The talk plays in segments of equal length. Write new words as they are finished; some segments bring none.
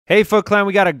Hey, Foot Clan,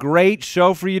 we got a great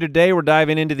show for you today. We're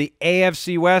diving into the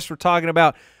AFC West. We're talking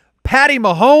about Patty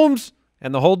Mahomes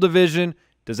and the whole division.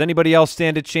 Does anybody else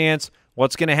stand a chance?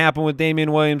 What's going to happen with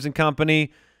Damian Williams and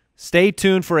company? Stay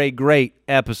tuned for a great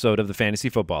episode of the Fantasy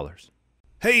Footballers.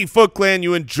 Hey, Foot Clan,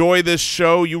 you enjoy this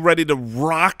show? You ready to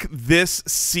rock this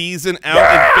season out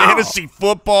in fantasy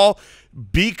football?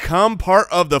 Become part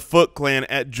of the Foot Clan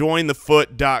at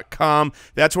jointhefoot.com.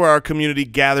 That's where our community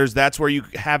gathers. That's where you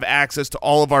have access to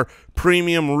all of our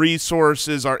premium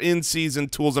resources, our in-season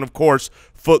tools, and, of course,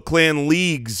 Foot Clan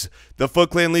Leagues. The Foot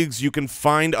Clan Leagues, you can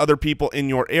find other people in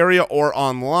your area or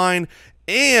online.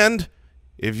 And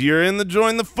if you're in the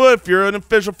Join the Foot, if you're an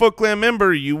official Foot Clan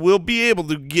member, you will be able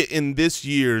to get in this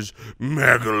year's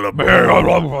Mega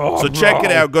Bowl. So check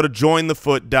it out. Go to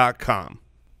jointhefoot.com.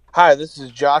 Hi, this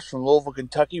is Josh from Louisville,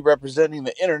 Kentucky, representing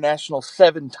the International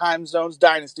 7 Time Zones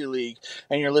Dynasty League,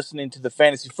 and you're listening to the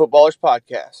Fantasy Footballers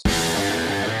Podcast.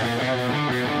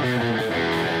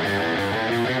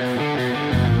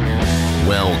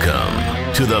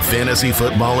 Welcome to the Fantasy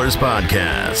Footballers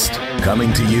Podcast,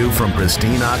 coming to you from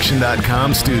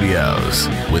pristineauction.com studios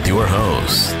with your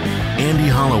hosts, Andy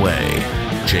Holloway,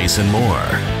 Jason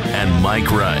Moore, and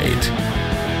Mike Wright.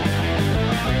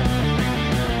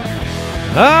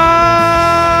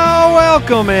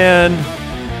 Welcome in.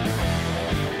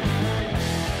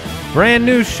 Brand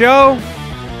new show.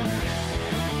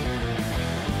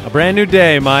 A brand new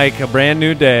day, Mike. A brand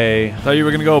new day. Thought you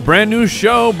were going to go brand new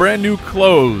show, brand new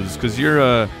clothes, because you're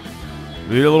a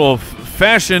little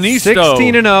fashionista.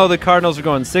 16-0. The Cardinals are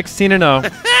going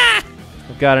 16-0.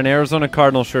 I've got an Arizona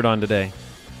Cardinals shirt on today.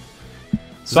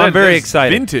 So I'm very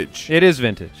excited. Vintage. It is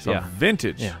vintage. So yeah.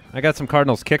 Vintage. Yeah. I got some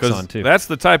Cardinals kicks on, too. That's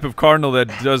the type of Cardinal that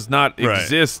does not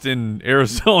exist in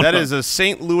Arizona. That is a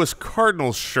St. Louis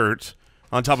Cardinals shirt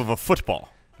on top of a football.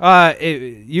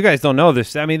 You guys don't know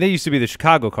this. I mean, they used to be the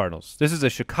Chicago Cardinals. This is a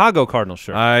Chicago Cardinals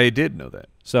shirt. I did know that.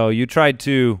 So you tried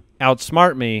to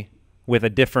outsmart me with a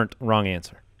different wrong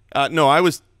answer. No, I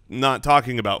was not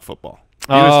talking about football.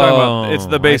 He was talking about it's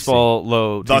the baseball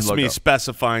logo. Thus me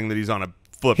specifying that he's on a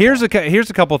football. Here's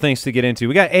a couple things to get into.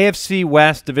 We got AFC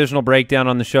West divisional breakdown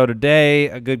on the show today.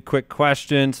 A good quick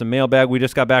question, some mailbag. We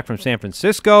just got back from San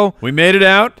Francisco. We made it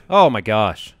out. Oh, my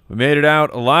gosh. We made it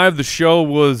out alive. The show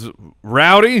was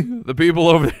rowdy. The people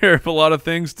over there have a lot of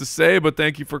things to say, but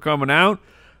thank you for coming out.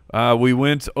 We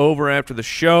went over after the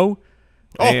show,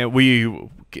 and we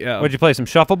would you play some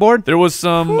shuffleboard? There was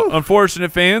some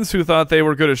unfortunate fans who thought they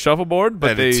were good at shuffleboard,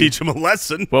 but they teach them a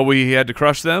lesson. Well, we had to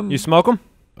crush them. You smoke them?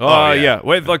 Yeah.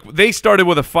 Wait, look, they started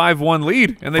with a 5-1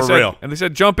 lead, and they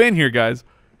said, "Jump in here, guys."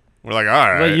 We're like,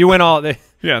 all right. You went all. And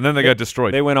then they got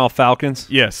destroyed. They went all Falcons.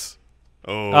 Yes.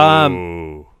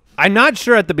 Oh. I'm not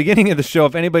sure at the beginning of the show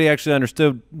if anybody actually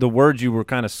understood the words you were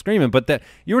kind of screaming, but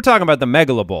you were talking about the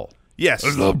Megala Bowl. Yes.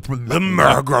 The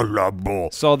Megala Bowl.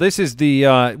 So this is the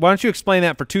why don't you explain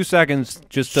that for 2 seconds?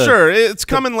 Just to, sure, it's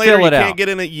coming later. You can't out. get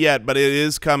in it yet, but it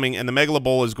is coming, and the Megala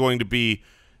Bowl is going to be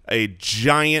a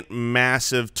giant,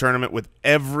 massive tournament with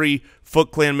every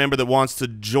Foot Clan member that wants to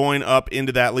join up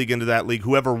into that league.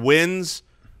 Whoever wins,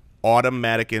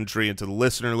 automatic entry into the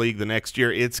Listener League the next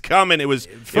year. It's coming. It was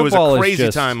a crazy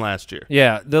time last year.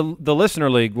 Yeah, the Listener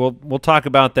League, we'll talk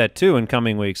about that too in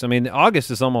coming weeks. I mean,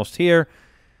 August is almost here.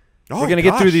 We're going to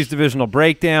get through these divisional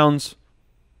breakdowns.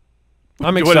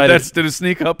 I'm excited. Did it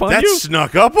sneak up on you? That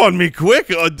snuck up on me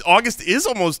quick. August is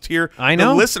almost here. I know.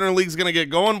 The Listener League's going to get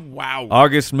going. Wow.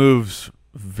 August moves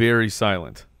very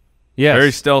silent. Yes.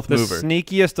 Very stealth mover. The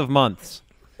sneakiest of months.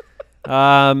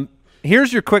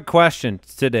 Here's your quick question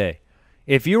today.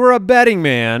 If you were a betting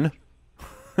man,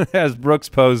 as Brooks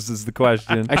poses the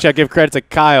question. Actually, I give credit to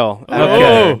Kyle.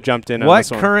 Jumped in on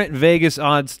this one. What current Vegas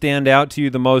odds stand out to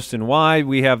you the most and why?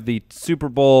 We have the Super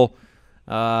Bowl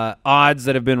odds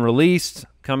that have been released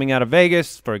coming out of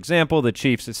Vegas. For example, the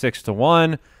Chiefs at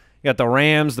 6-1. You got the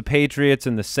Rams, the Patriots,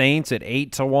 and the Saints at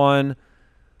 8-1.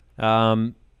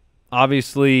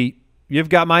 Obviously, you've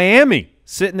got Miami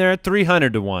sitting there at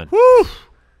 300-1. Woo!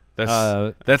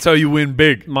 That's how you win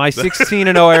big. My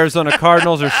 16-0 Arizona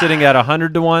Cardinals are sitting at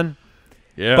 100-1.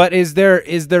 Yeah. But is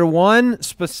there one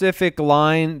specific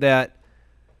line that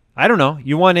I don't know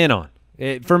you want in on?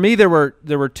 For me, there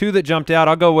were two that jumped out.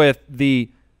 I'll go with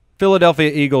the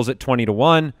Philadelphia Eagles at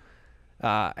 20-1.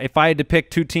 If I had to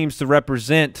pick two teams to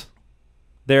represent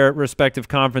their respective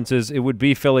conferences, it would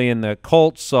be Philly and the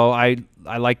Colts. So I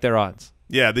like their odds.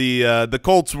 Yeah, the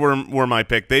Colts were my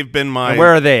pick. They've been my. And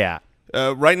where are they at?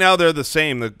 Right now, they're the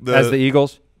same. As the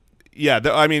Eagles? Yeah,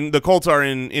 I mean the Colts are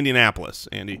in Indianapolis,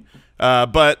 Andy.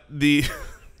 But the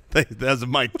That's a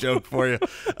Mike joke for you.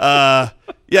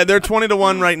 Yeah, they're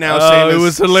 20-1 right now. It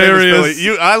was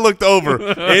hilarious. I looked over.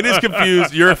 Andy's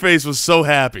confused. Your face was so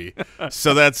happy.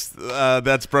 So that's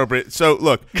appropriate. So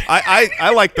look,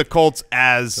 I like the Colts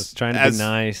as trying to be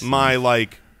nice. My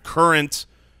current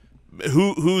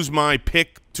who's my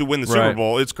pick to win the Super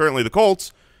Bowl. It's currently the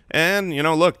Colts. And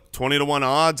look, 20-1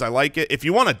 odds. I like it. If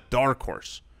you want a dark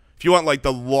horse, if you want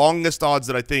the longest odds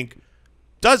that I think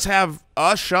does have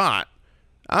a shot,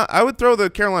 I would throw the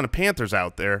Carolina Panthers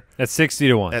out there at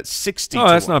 60-1. At 60. Oh,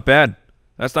 that's not bad.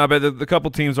 That's not bad. The couple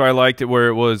teams where I liked it, where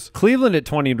it was Cleveland at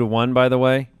 20-1. By the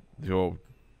way,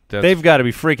 they've got to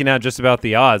be freaking out just about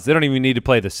the odds. They don't even need to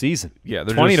play the season. Yeah,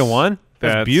 20-1.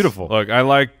 That's beautiful. Look, I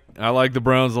like the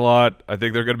Browns a lot. I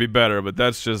think they're going to be better, but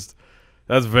that's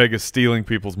Vegas stealing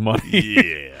people's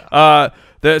money. Yeah.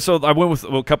 So I went with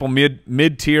a couple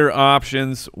mid-tier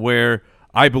options where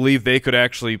I believe they could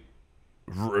actually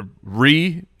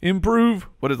re-improve.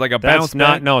 What is a bounce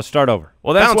back? No, start over.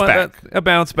 Well, that's a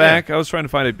bounce back. Yeah. I was trying to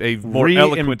find a more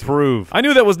eloquent. Improve. I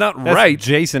knew that was not right.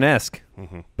 Jason-esque.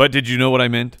 But did you know what I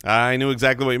meant? I knew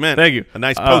exactly what you meant. Thank you. A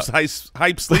nice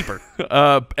post-hype sleeper.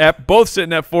 Both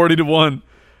sitting at 40-1.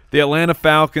 The Atlanta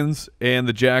Falcons and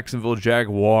the Jacksonville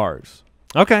Jaguars.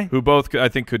 Okay. Who both I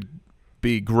think could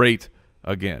be great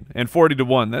again. And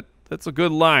 40-1. That's a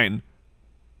good line.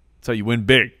 That's how you win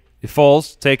big.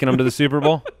 Foles taking them to the Super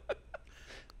Bowl.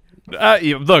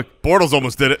 Look, Bortles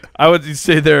almost did it. I would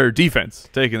say their defense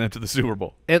taking them to the Super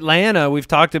Bowl. Atlanta, we've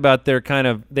talked about they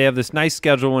have this nice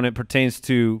schedule when it pertains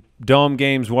to dome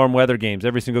games, warm weather games,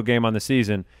 every single game on the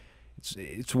season.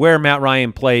 It's where Matt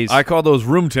Ryan plays. I call those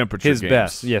room temperature his games.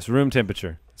 Best. Yes, room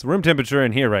temperature. It's room temperature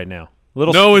in here right now.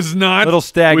 No, it's not. A little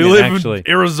stagnant, we live actually.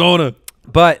 In Arizona.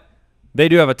 But they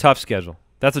do have a tough schedule.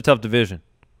 That's a tough division.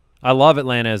 I love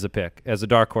Atlanta as a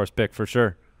dark horse pick for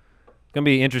sure. It's going to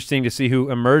be interesting to see who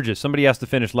emerges. Somebody has to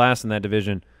finish last in that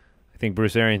division. I think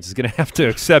Bruce Arians is going to have to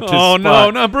accept his spot.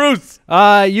 No, not Bruce.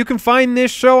 You can find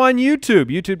this show on YouTube,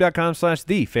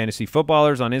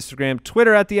 youtube.com/thefantasyfootballers, on Instagram,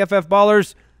 Twitter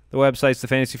 @theFFBallers. The website's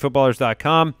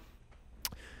thefantasyfootballers.com.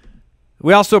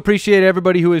 We also appreciate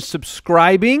everybody who is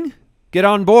subscribing. Get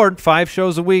on board. 5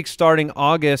 shows a week starting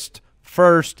August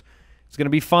 1st. It's going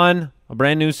to be fun, a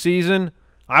brand new season.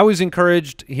 I was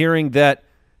encouraged hearing that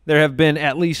there have been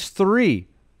at least 3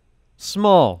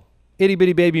 small,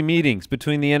 itty-bitty baby meetings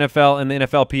between the NFL and the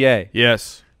NFLPA.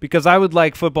 Yes. Because I would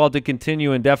like football to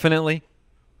continue indefinitely.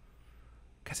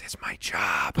 Because it's my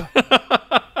job.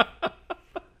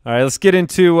 All right, let's get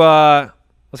into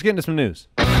some news.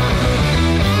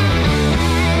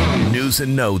 News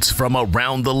and notes from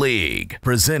around the league,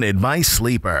 presented by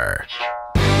Sleeper.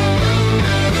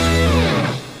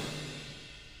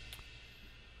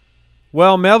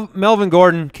 Well, Melvin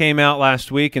Gordon came out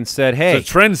last week and said, hey, it's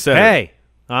a trendsetter. Hey,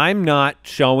 I'm not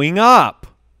showing up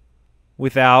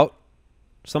without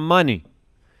some money.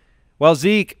 Well,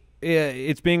 Zeke,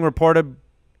 it's being reported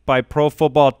by Pro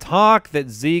Football Talk that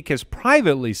Zeke has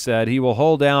privately said he will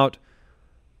hold out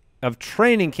of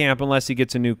training camp unless he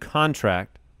gets a new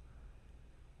contract.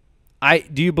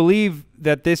 Do you believe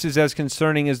that this is as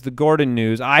concerning as the Gordon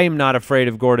news? I am not afraid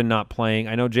of Gordon not playing.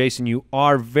 I know, Jason, you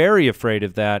are very afraid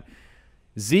of that.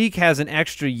 Zeke has an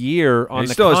extra year on the contract.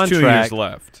 He still has 2 years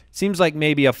left. Seems like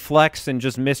maybe a flex and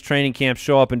just miss training camp,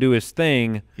 show up and do his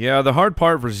thing. Yeah, the hard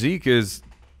part for Zeke is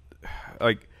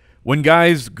when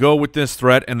guys go with this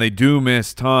threat and they do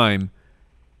miss time,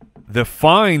 the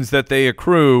fines that they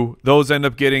accrue, those end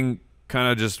up getting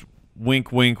kind of just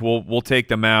wink, wink, we'll take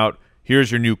them out. Here's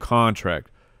your new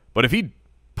contract. But if he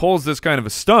pulls this kind of a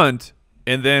stunt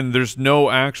and then there's no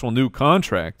actual new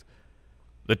contract,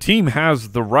 the team has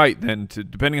the right then to,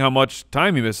 depending how much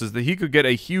time he misses, that he could get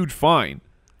a huge fine.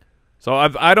 So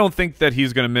I don't think that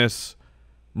he's going to miss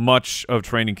much of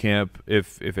training camp,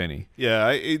 if any.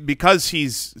 Yeah, because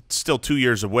he's still 2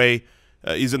 years away.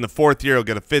 He's in the 4th year. He'll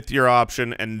get a 5th-year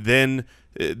option, and then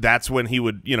that's when he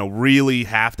would, really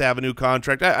have to have a new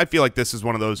contract. I feel like this is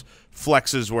one of those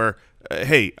flexes where,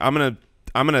 hey, I'm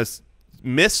gonna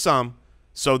miss some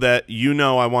so that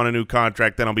I want a new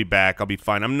contract. Then I'll be back. I'll be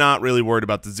fine. I'm not really worried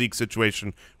about the Zeke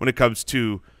situation when it comes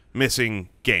to missing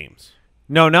games.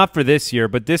 No, not for this year,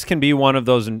 but this can be one of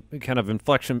those kind of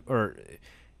inflection, or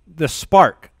the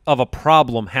spark of a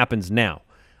problem happens now.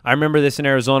 I remember this in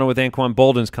Arizona with Anquan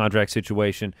Bolden's contract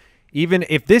situation. Even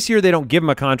if this year they don't give him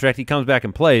a contract, he comes back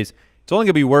and plays, it's only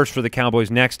going to be worse for the Cowboys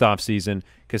next offseason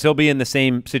because he'll be in the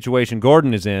same situation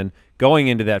Gordon is in going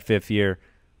into that 5th year.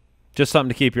 Just something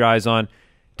to keep your eyes on.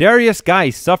 Darius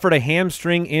Geis suffered a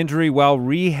hamstring injury while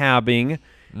rehabbing.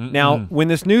 Now, when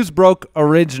this news broke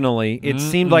originally, it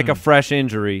seemed like a fresh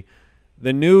injury.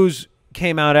 The news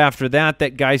came out after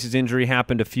that Geis's injury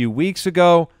happened a few weeks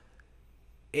ago.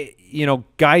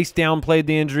 Geis downplayed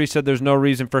the injury, said there's no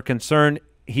reason for concern.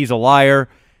 He's a liar.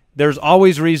 There's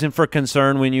always reason for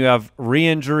concern when you have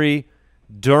re-injury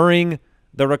during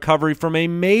the recovery from a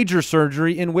major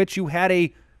surgery in which you had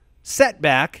a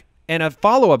setback and a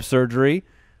follow-up surgery.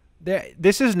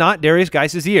 This is not Darius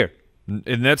Geis's year.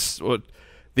 And that's what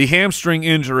the hamstring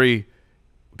injury,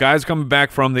 guys coming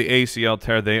back from the ACL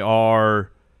tear, they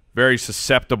are very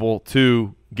susceptible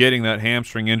to getting that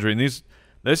hamstring injury. And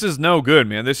this is no good,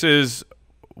 man. This is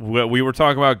what we were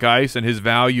talking about Geis and his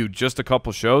value just a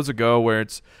couple shows ago, where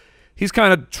he's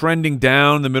kind of trending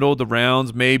down in the middle of the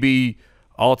rounds. Maybe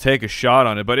I'll take a shot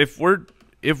on it. But if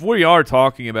we are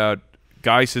talking about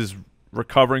Geis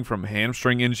recovering from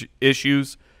hamstring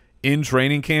issues in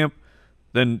training camp,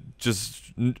 then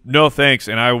just no thanks,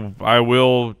 and I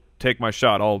will take my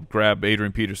shot. I'll grab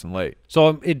Adrian Peterson late.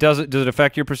 So does it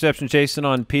affect your perception, Jason,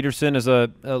 on Peterson as a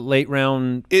late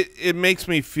round? It makes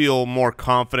me feel more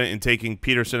confident in taking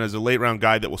Peterson as a late round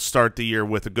guy that will start the year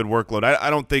with a good workload. I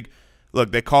don't think –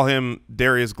 look, they call him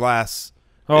Darius Glass.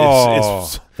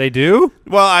 They do?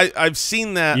 Well, I've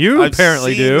seen that. I've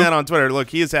apparently seen do. that on Twitter. Look,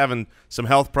 he is having some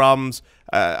health problems.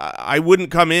 I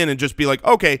wouldn't come in and just be like,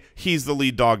 okay, he's the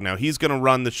lead dog now. He's going to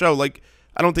run the show. Like,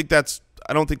 I don't think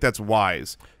that's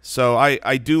wise. So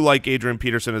I do like Adrian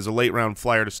Peterson as a late round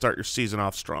flyer to start your season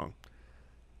off strong.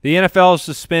 The NFL has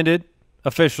suspended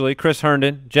officially Chris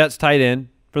Herndon, Jets tight end,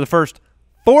 for the first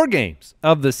 4 games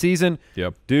of the season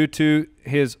due to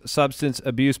his substance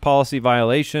abuse policy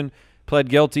violation. Pled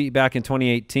guilty back in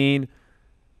 2018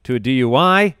 to a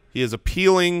DUI. He is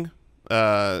appealing.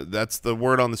 That's the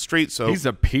word on the street. So he's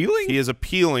appealing? He is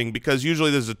appealing because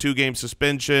usually there's a 2-game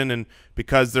suspension, and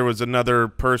because there was another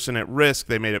person at risk,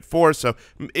 they made it 4. So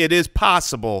it is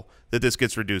possible that this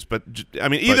gets reduced. But, I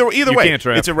mean, either way,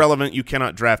 it's irrelevant. You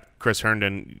cannot draft Chris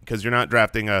Herndon because you're not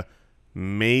drafting a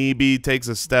maybe takes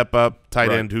a step up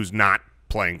tight end who's not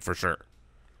playing for sure.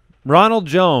 Ronald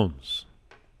Jones.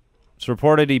 It's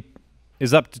reported he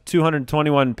is up to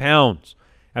 221 pounds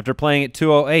after playing at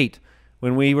 208.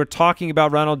 When we were talking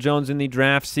about Ronald Jones in the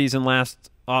draft season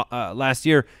last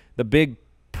year, the big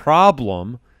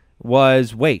problem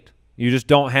was weight. You just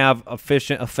don't have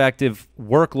efficient, effective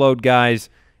workload guys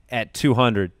at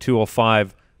 200,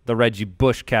 205, the Reggie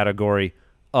Bush category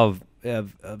of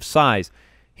size.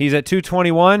 He's at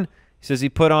 221. He says he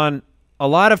put on a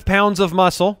lot of pounds of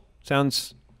muscle.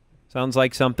 Sounds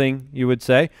like something you would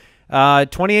say.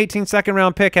 2018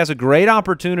 second-round pick, has a great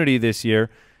opportunity this year.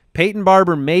 Peyton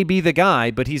Barber may be the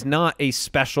guy, but he's not a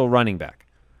special running back.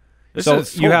 So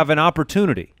you have an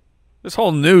opportunity. This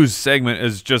whole news segment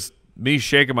is just me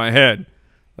shaking my head.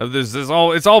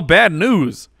 It's all bad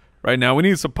news right now. We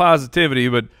need some positivity,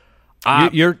 but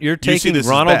you're taking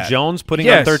Ronald Jones putting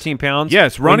on 13 pounds.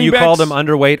 Yes, running you backs, called him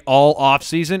underweight all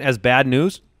offseason as bad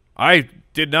news. I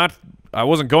did not. I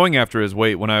wasn't going after his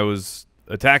weight when I was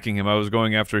attacking him. I was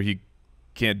going after he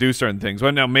can't do certain things.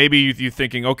 Well, now maybe you're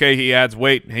thinking, okay, he adds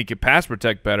weight and he can pass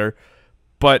protect better,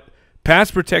 but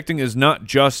pass protecting is not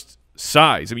just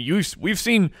size. I mean, we've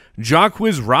seen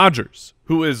Jacquizz Rodgers,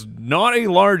 who is not a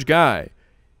large guy.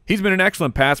 He's been an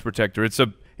excellent pass protector. It's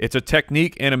a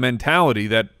technique and a mentality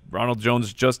that Ronald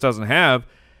Jones just doesn't have.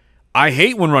 I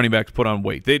hate when running backs put on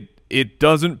weight. It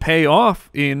doesn't pay off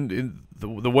in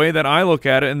the way that I look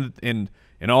at it, and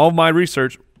in all of my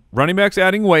research, running backs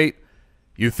adding weight,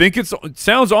 you think it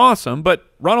sounds awesome, but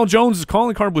Ronald Jones'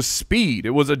 calling card was speed.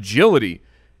 It was agility.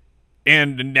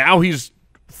 And now he's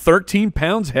 13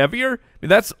 pounds heavier? I mean,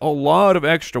 that's a lot of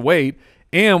extra weight.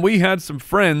 And we had some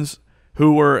friends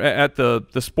who were at the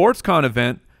SportsCon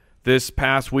event this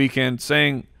past weekend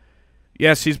saying,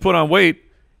 yes, he's put on weight.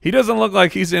 He doesn't look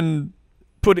like he's adding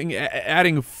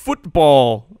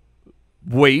football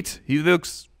weight. He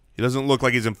doesn't look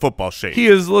like he's in football shape. He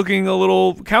is looking a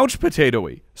little couch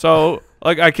potato-y. So,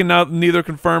 like, I cannot neither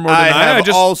confirm or deny. I have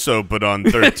also put on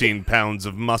 13 pounds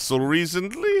of muscle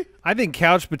recently. I think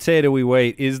couch potato-y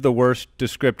weight is the worst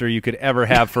descriptor you could ever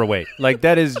have for weight. Like,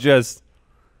 that is just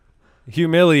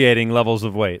humiliating levels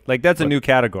of weight. Like, that's a new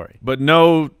category. But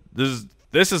no, this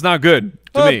is not good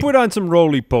to me. Put on some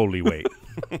roly-poly weight.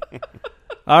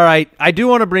 All right, I do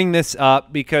want to bring this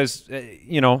up because,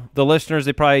 the listeners,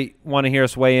 they probably want to hear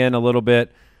us weigh in a little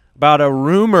bit about a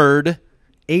rumored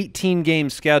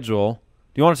 18-game schedule.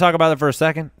 Do you want to talk about that for a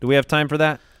second? Do we have time for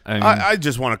that? I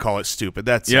just want to call it stupid.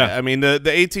 That's it. I mean, the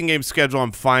 18-game schedule,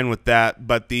 I'm fine with that,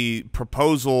 but the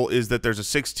proposal is that there's a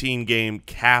 16-game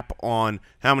cap on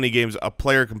how many games a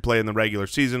player can play in the regular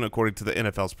season according to the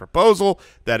NFL's proposal.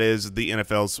 That is the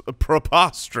NFL's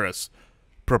preposterous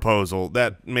proposal.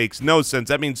 That makes no sense.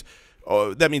 That means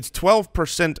that means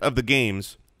 12% of the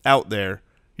games out there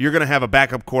you're going to have a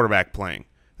backup quarterback playing.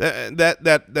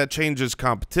 That changes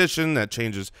competition. That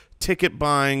changes ticket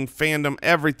buying, fandom,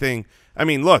 everything. I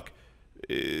mean, look,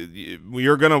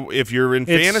 you're gonna if you're in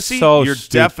fantasy, you're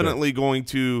definitely going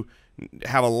to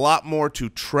have a lot more to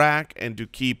track and to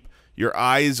keep your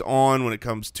eyes on when it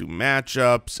comes to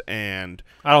matchups. And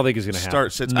I don't think it's going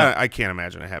to happen. No. I can't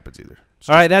imagine it happens either.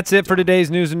 All right, that's it for today's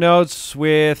news and notes.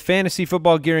 With fantasy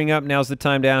football gearing up, now's the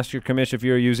time to ask your commission if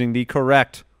you're using the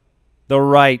correct,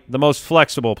 the most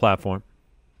flexible platform.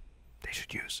 They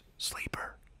should use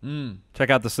Sleeper. Check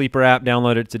out the Sleeper app.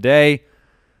 Download it today.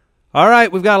 All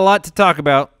right, we've got a lot to talk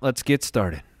about. Let's get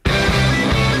started.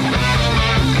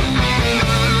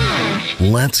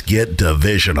 Let's get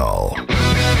divisional.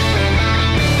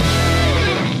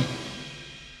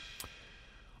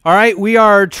 All right, we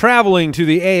are traveling to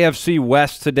the AFC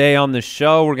West today on the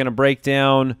show. We're going to break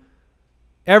down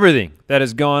everything that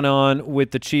has gone on with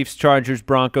the Chiefs, Chargers,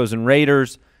 Broncos, and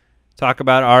Raiders. Talk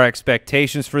about our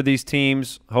expectations for these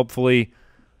teams. Hopefully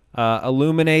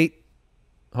illuminate,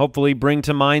 hopefully bring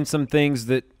to mind some things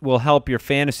that will help your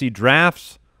fantasy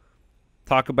drafts.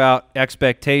 Talk about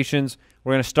expectations.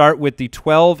 We're going to start with the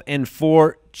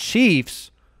 12-4 Chiefs,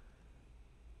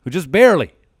 who just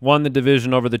barely won the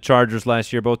division over the Chargers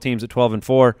last year, both teams at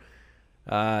 12-4.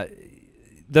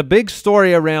 The big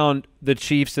story around the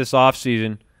Chiefs this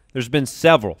offseason, there's been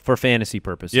several for fantasy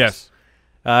purposes. Yes.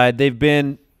 They've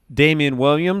been Damian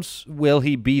Williams. Will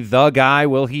he be the guy?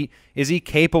 Is he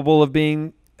capable of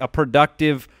being a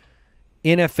productive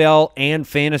NFL and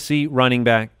fantasy running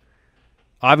back?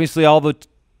 Obviously, all the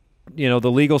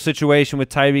the legal situation with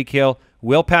Tyreek Hill.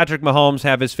 Will Patrick Mahomes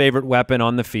have his favorite weapon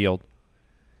on the field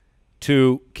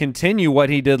to continue what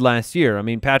he did last year? I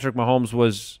mean, Patrick Mahomes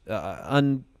was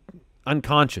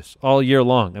unconscious all year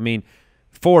long. I mean,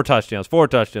 4 touchdowns, 4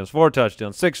 touchdowns, 4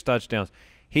 touchdowns, 6 touchdowns.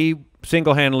 He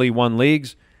single-handedly won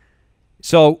leagues.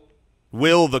 So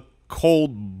will the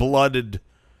cold-blooded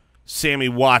Sammy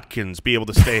Watkins be able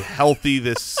to stay healthy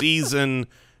this season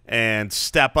and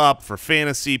step up for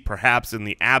fantasy, perhaps in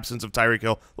the absence of Tyreek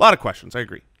Hill? A lot of questions. I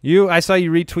agree. I saw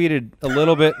you retweeted a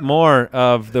little bit more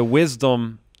of the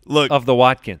wisdom of the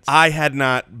Watkins. I had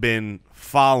not been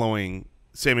following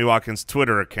Sammy Watkins'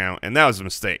 Twitter account, and that was a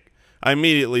mistake. I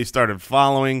immediately started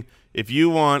following. If you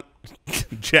want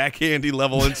Jack Handy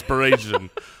level inspiration,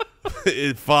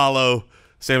 follow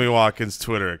Sammy Watkins'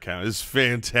 Twitter account. It's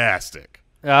fantastic.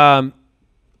 Let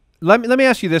me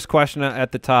ask you this question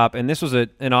at the top, and this was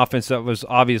an offense that was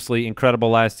obviously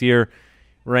incredible last year,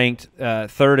 ranked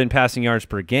 3rd in passing yards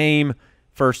per game,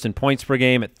 1st in points per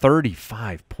game at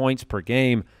 35 points per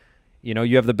game.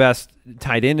 You have the best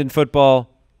tight end in football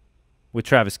with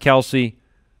Travis Kelce.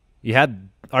 You had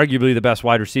arguably the best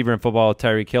wide receiver in football with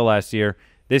Tyreek Hill last year.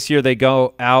 This year they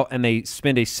go out and they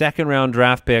spend a 2nd-round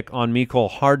draft pick on Mecole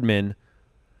Hardman.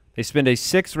 They spend a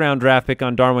 6th-round draft pick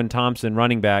on Darwin Thompson,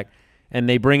 running back, and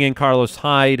they bring in Carlos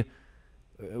Hyde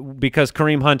because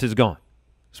Kareem Hunt is gone.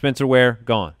 Spencer Ware,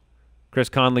 gone. Chris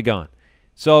Conley, gone.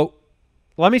 So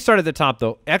let me start at the top,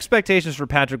 though. Expectations for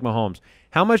Patrick Mahomes.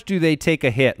 How much do they take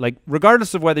a hit? Like,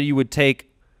 regardless of whether you would take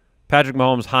Patrick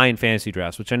Mahomes high in fantasy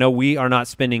drafts, which I know we are not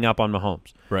spending up on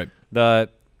Mahomes. Right. The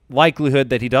likelihood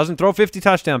that he doesn't throw 50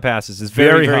 touchdown passes is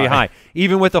very, very high.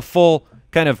 Even with a full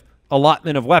kind of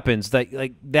allotment of weapons,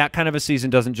 that kind of a season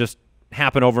doesn't just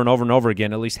happen over and over and over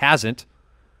again. At least hasn't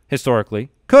historically.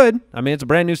 Could. I mean, it's a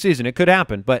brand new season. It could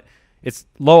happen, but it's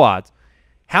low odds.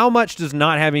 How much does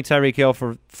not having Tyreek Hill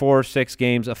for 4 or 6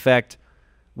 games affect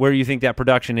where you think that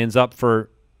production ends up for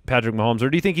Patrick Mahomes? Or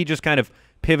do you think he just kind of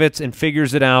pivots and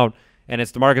figures it out, and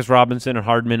it's DeMarcus Robinson and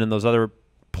Hardman and those other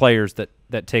players that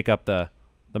take up the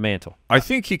mantle? I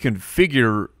think he can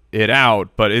figure it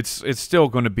out, but it's still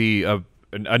going to be a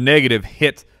negative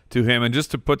hit to him. And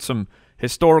just to put some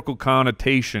historical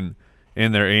connotation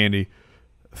in there, Andy,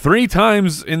 3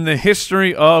 times in the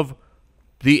history of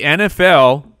the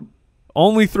NFL,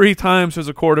 only 3 times has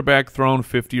a quarterback thrown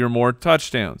 50 or more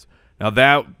touchdowns. Now,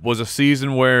 that was a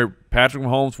season where Patrick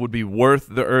Mahomes would be worth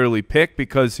the early pick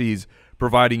because he's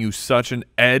providing you such an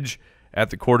edge at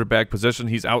the quarterback position.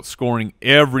 He's outscoring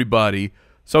everybody.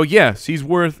 So, yes, he's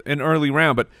worth an early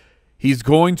round, but he's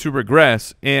going to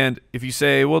regress. And if you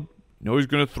say, well, he's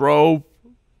going to throw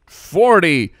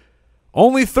 40,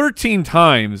 only 13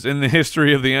 times in the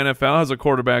history of the NFL has a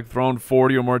quarterback thrown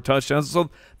 40 or more touchdowns.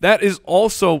 So that is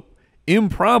also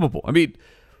improbable. I mean,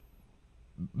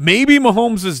 maybe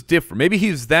Mahomes is different. Maybe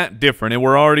he's that different, and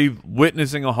we're already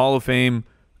witnessing a Hall of Fame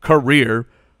career.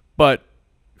 But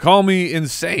call me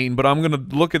insane, but I'm going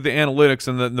to look at the analytics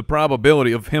and the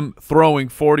probability of him throwing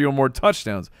 40 or more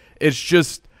touchdowns. It's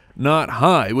just not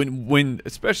high.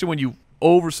 Especially when you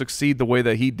over-succeed the way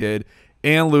that he did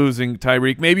and losing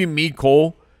Tyreek. Maybe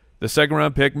Mecole, the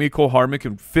second-round pick, Mecole Hardman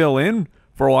can fill in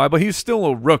for a while, but he's still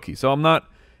a rookie, so I'm not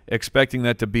expecting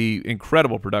that to be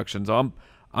incredible production. So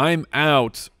I'm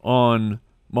out on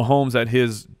Mahomes at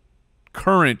his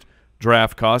current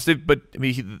draft cost. But I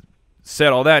mean, he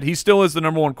said all that. He still is the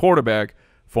 #1 quarterback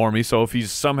for me. So if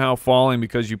he's somehow falling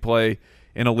because you play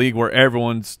in a league where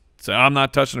everyone's saying, I'm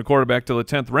not touching a quarterback till the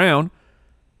 10th round,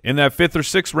 in that 5th or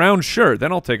 6th round, sure,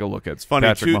 then I'll take a look at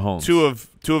Patrick Mahomes.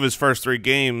 Two of his first 3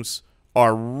 games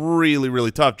are really,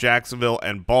 really tough, Jacksonville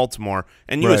and Baltimore.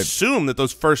 And you assume that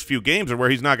those first few games are where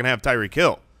he's not going to have Tyreek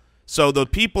Hill. So the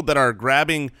people that are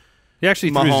grabbing He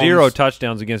actually Mahomes, threw 0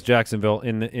 touchdowns against Jacksonville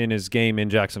in his game in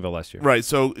Jacksonville last year. Right,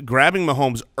 so grabbing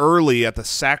Mahomes early at the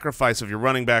sacrifice of your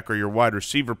running back or your wide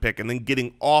receiver pick and then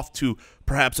getting off to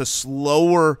perhaps a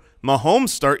slower Mahomes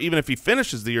start, even if he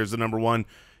finishes the year as the #1,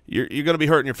 you're going to be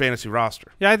hurting your fantasy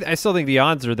roster. Yeah, I still think the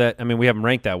odds are that, I mean, we have him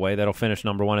ranked that way, that'll finish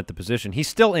 #1 at the position. He's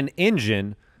still an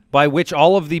engine by which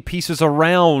all of the pieces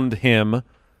around him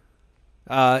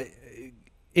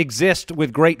exist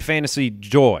with great fantasy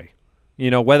joy. You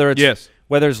know, whether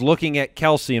it's looking at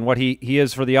Kelsey and what he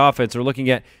is for the offense, or looking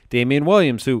at Damian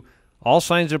Williams, who all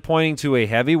signs are pointing to a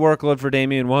heavy workload for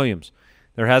Damian Williams.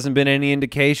 There hasn't been any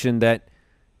indication that,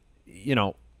 you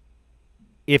know,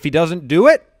 if he doesn't do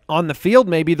it on the field,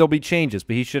 maybe there'll be changes,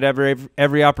 but he should have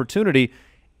every opportunity.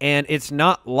 And it's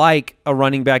not like a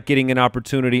running back getting an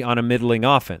opportunity on a middling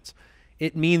offense.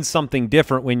 It means something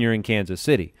different when you're in Kansas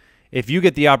City. If you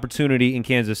get the opportunity in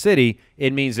Kansas City,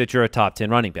 it means that you're a top 10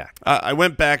 running back. I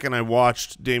went back and I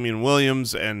watched Damian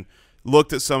Williams and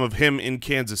looked at some of him in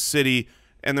Kansas City,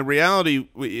 and the reality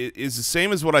is the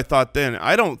same as what I thought then.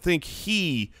 I don't think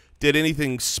he did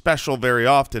anything special very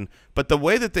often, but the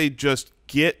way that they just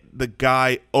get the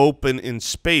guy open in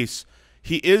space,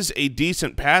 he is a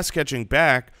decent pass-catching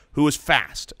back who is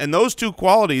fast. And those two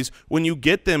qualities, when you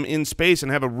get them in space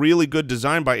and have a really good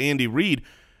design by Andy Reid,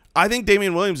 I think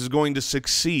Damian Williams is going to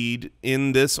succeed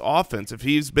in this offense. If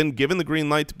he's been given the green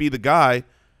light to be the guy,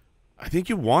 I think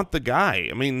you want the guy.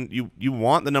 I mean, you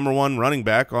want the #1 running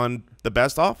back on the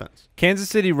best offense. Kansas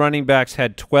City running backs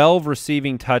had 12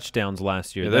 receiving touchdowns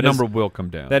last year. Yeah, that number will come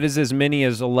down. That is as many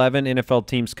as 11 NFL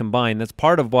teams combined. That's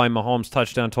part of why Mahomes'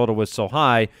 touchdown total was so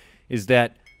high, is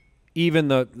that even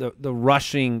the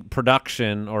rushing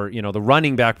production, or, you know, the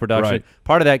running back production,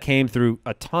 part of that came through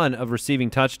a ton of receiving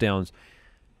touchdowns.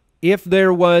 If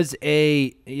there was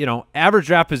a, you know, average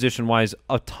draft position-wise,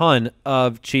 a ton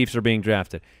of Chiefs are being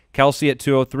drafted. Kelsey at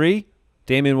 203,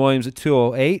 Damian Williams at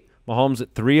 208, Mahomes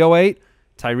at 308,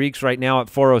 Tyreek's right now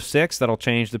at 406. That'll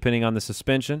change depending on the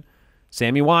suspension.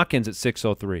 Sammy Watkins at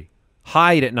 603,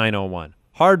 Hyde at 901,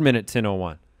 Hardman at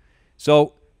 1001.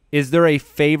 So is there a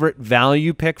favorite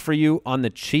value pick for you on the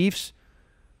Chiefs,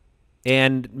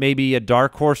 and maybe a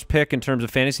dark horse pick in terms of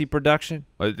fantasy production?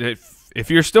 If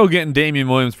you're still getting Damian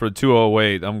Williams for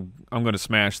 208, I'm going to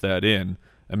smash that in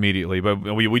immediately. But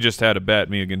we just had a bet,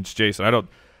 me against Jason.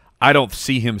 I don't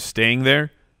see him staying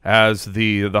there as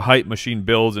the hype machine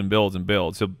builds and builds and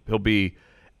builds. He'll be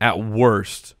at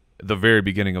worst the very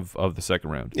beginning of the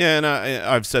second round. Yeah, and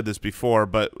I've said this before,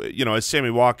 but you know, as Sammy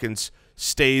Watkins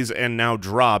stays and now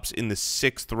drops in the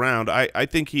 6th round, I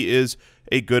think he is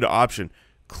a good option.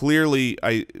 Clearly,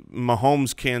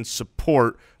 Mahomes can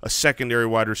support a secondary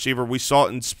wide receiver. We saw it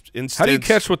in stints. How do you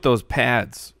catch with those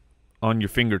pads on your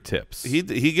fingertips? He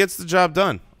gets the job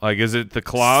done. Like, is it the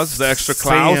claws, the extra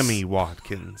claws? Sammy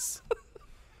Watkins.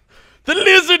 The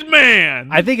lizard man!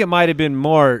 I think it might have been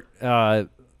more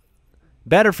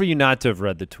better for you not to have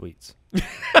read the tweets.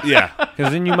 Yeah.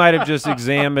 Because then you might have just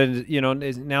examined, you know,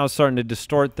 now starting to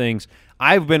distort things.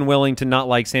 I've been willing to not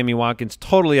like Sammy Watkins,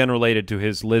 totally unrelated to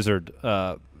his lizard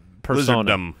persona.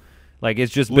 Lizarddom. Like,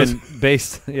 it's just been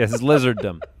based, his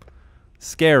lizarddom.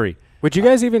 Scary. Would you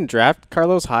guys even draft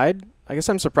Carlos Hyde? I guess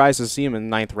I'm surprised to see him in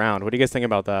the 9th round. What do you guys think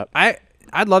about that?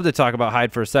 I'd love to talk about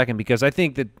Hyde for a second, because I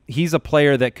think that he's a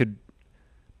player that could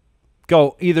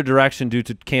go either direction due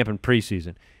to camp and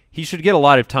preseason. He should get a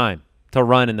lot of time to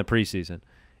run in the preseason.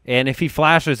 And if he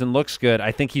flashes and looks good,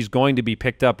 I think he's going to be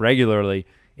picked up regularly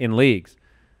in leagues.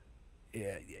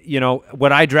 You know,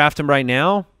 would I draft him right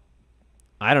now?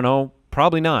 I don't know.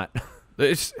 Probably not.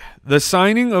 The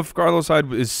signing of Carlos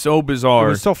Hyde is so bizarre. It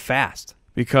was so fast.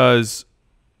 Because,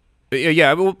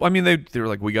 yeah, well, I mean, they were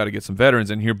like, we got to get some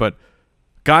veterans in here, but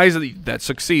guys that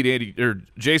succeed,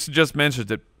 Jason just mentioned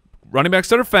that running backs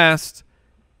that are fast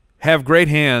have great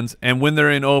hands, and when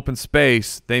they're in open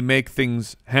space, they make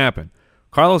things happen.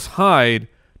 Carlos Hyde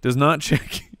does not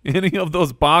check any of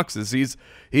those boxes.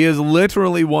 He is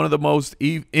literally one of the most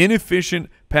inefficient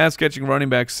pass-catching running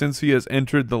backs since he has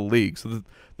entered the league. So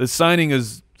the signing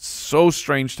is so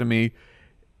strange to me.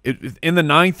 In the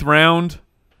 9th round,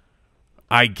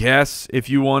 I guess if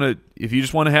you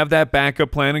just want to have that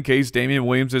backup plan in case Damian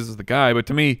Williams is the guy. But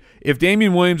to me, if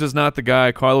Damian Williams is not the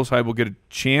guy, Carlos Hyde will get a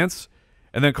chance,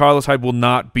 and then Carlos Hyde will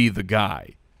not be the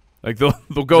guy. Like they'll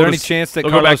go. Is there any chance that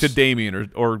they'll go back to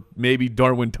Damian or maybe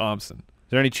Darwin Thompson? Is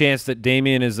there any chance that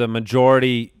Damian is a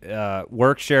majority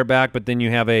work share back, but then you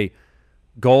have a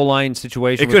goal line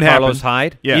situation with Carlos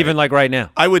Hyde? Yeah. Even like right now.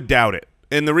 I would doubt it.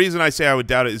 And the reason I say I would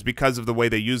doubt it is because of the way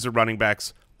they use the running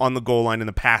backs on the goal line in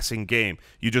the passing game.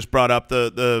 You just brought up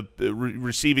the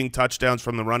receiving touchdowns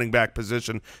from the running back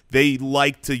position. They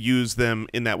like to use them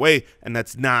in that way, and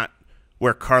that's not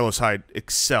where Carlos Hyde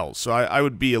excels. So I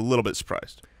would be a little bit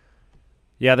surprised.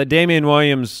 Yeah, the Damian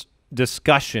Williams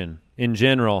discussion in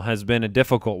general has been a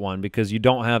difficult one because you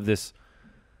don't have this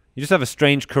 – you just have a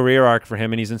strange career arc for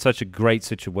him, and he's in such a great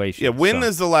situation. Yeah, when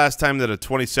is the last time that a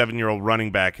 27-year-old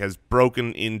running back has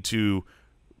broken into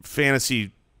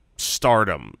fantasy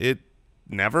stardom? It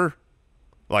never?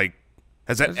 Like,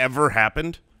 has that ever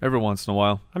happened? Every once in a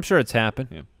while. I'm sure it's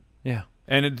happened. Yeah.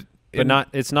 And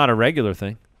it's not a regular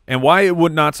thing. And why it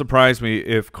would not surprise me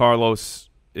if Carlos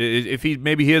 – if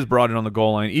maybe he is brought in on the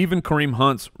goal line. Even Kareem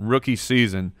Hunt's rookie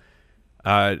season,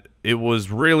 it was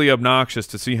really obnoxious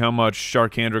to see how much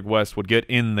Sharkhandrick West would get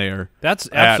in there. That's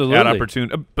absolutely at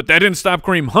opportunity. But that didn't stop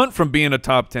Kareem Hunt from being a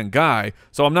top 10 guy.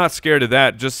 So I'm not scared of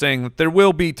that. Just saying that there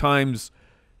will be times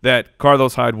that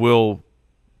Carlos Hyde will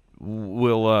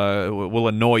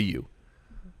annoy you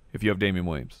if you have Damian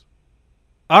Williams.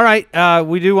 All right,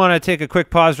 we do want to take a quick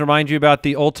pause, remind you about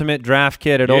the Ultimate Draft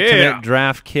Kit at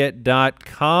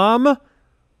ultimatedraftkit.com.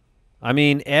 I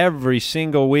mean, every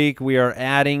single week we are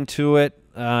adding to it.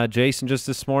 Jason just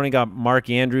this morning got Mark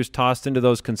Andrews tossed into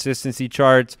those consistency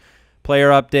charts,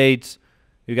 player updates.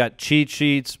 We've got cheat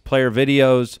sheets, player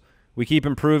videos. We keep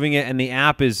improving it, and the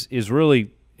app is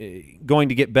really going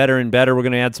to get better and better. We're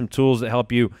going to add some tools that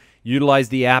help you utilize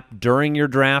the app during your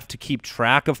draft to keep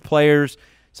track of players.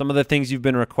 Some of the things you've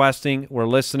been requesting, we're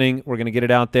listening. We're going to get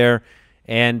it out there.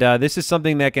 And this is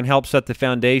something that can help set the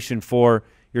foundation for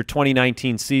your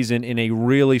 2019 season in a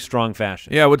really strong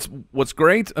fashion. Yeah, what's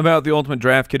great about the Ultimate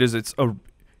Draft Kit is it's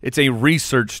a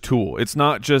research tool. It's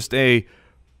not just a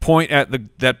point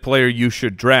at that player you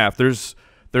should draft. There's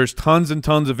tons and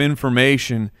tons of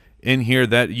information in here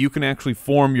that you can actually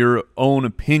form your own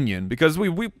opinion, because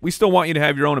we still want you to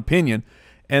have your own opinion.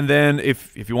 And then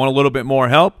if you want a little bit more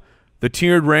help, the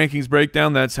tiered rankings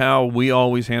breakdown, that's how we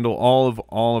always handle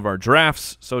all of our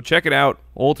drafts. So check it out,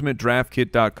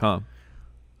 ultimatedraftkit.com.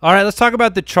 All right, let's talk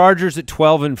about the Chargers at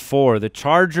 12-4. The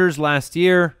Chargers last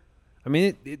year, I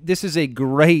mean, this is a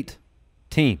great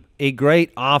team, a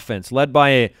great offense led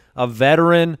by a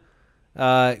veteran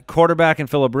quarterback in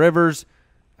Phillip Rivers,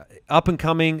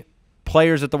 up-and-coming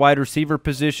players at the wide receiver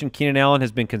position. Keenan Allen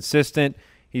has been consistent.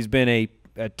 He's been a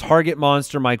target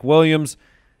monster. Mike Williams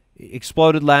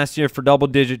exploded last year for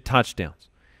double-digit touchdowns.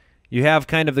 You have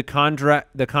kind of the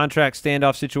contract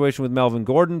standoff situation with Melvin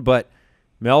Gordon, but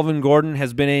Melvin Gordon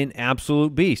has been an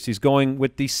absolute beast. He's going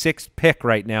with the 6th pick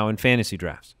right now in fantasy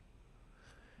drafts.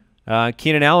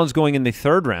 Keenan Allen's going in the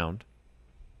 3rd round.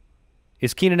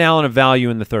 Is Keenan Allen a value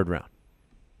in the 3rd round?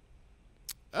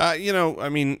 I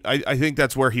mean, I think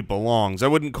that's where he belongs. I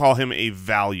wouldn't call him a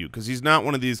value because he's not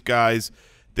one of these guys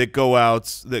that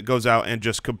goes out and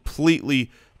just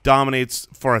completely dominates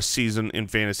for a season in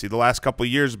fantasy. The last couple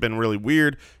of years have been really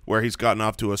weird, where he's gotten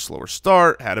off to a slower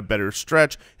start, had a better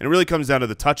stretch, and it really comes down to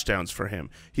the touchdowns for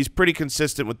him. He's pretty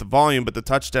consistent with the volume, but the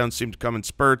touchdowns seem to come in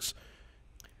spurts.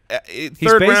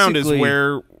 3rd round is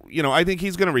where, I think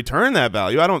he's going to return that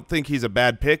value. I don't think he's a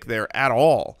bad pick there at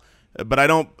all. But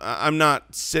I'm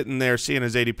not sitting there seeing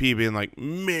his ADP being like,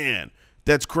 man,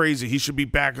 that's crazy. He should be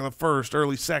back in the 1st,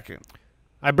 early 2nd.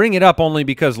 I bring it up only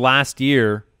because last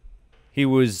year he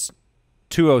was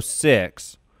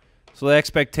 206, so the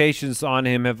expectations on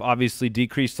him have obviously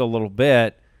decreased a little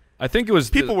bit. I think it was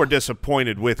people were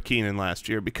disappointed with Keenan last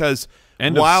year because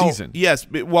of season. Yes,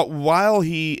 while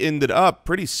he ended up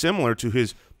pretty similar to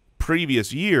his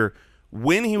previous year,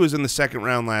 when he was in the 2nd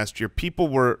round last year, people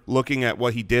were looking at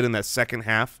what he did in that second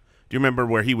half. Do you remember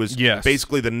where he was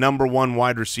basically the #1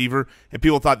 wide receiver, and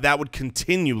people thought that would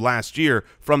continue last year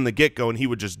from the get-go and he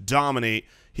would just dominate?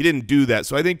 He didn't do that.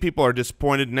 So I think people are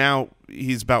disappointed. Now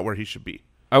he's about where he should be.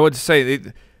 I would say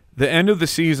the end of the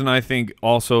season, I think,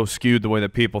 also skewed the way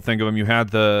that people think of him. You had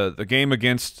the game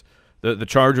against the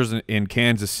Chargers in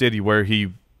Kansas City where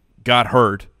he got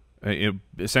hurt It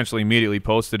essentially immediately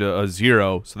posted a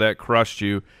 0, so that crushed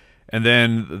you. And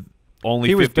then only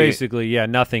he was 58 basically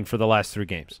nothing for the last 3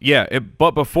 games. Yeah,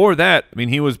 but before that, I mean,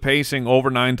 he was pacing over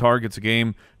 9 targets a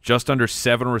game, just under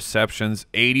 7 receptions,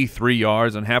 83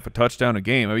 yards, and half a touchdown a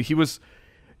game. I mean,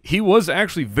 he was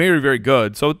actually very, very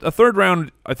good. So a 3rd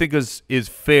round, I think, is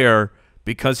fair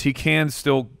because he can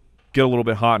still get a little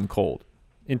bit hot and cold.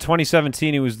 In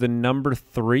 2017, he was the number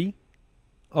 3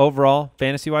 overall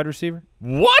fantasy wide receiver.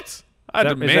 What? Is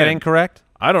that incorrect?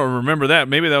 I don't remember that.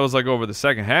 Maybe that was like over the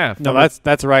second half. No,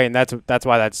 that's right, and that's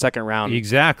why that second round.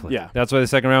 Exactly. Yeah. That's why the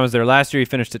second round was there. Last year he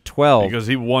finished at 12. Because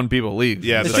he won people leagues.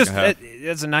 Yeah, it's just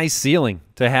it's a nice ceiling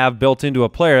to have built into a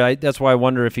player. That's why I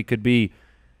wonder if he could be.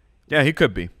 Yeah, he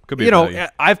could be. Could be. You know,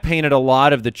 I've painted a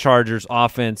lot of the Chargers'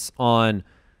 offense on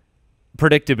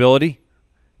predictability,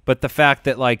 but the fact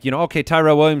that, like, you know, okay,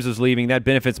 Tyrell Williams is leaving, that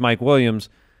benefits Mike Williams.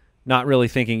 Not really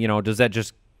thinking, you know, does that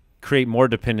just create more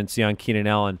dependency on Keenan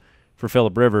Allen for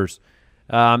Phillip Rivers?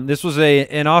 This was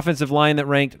an offensive line that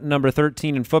ranked number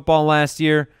 13 in football last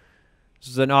year. This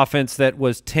is an offense that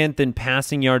was 10th in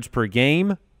passing yards per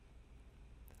game.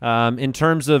 In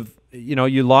terms of, you know,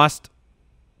 you lost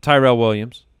Tyrell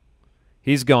Williams.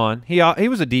 He's gone. He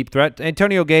was a deep threat.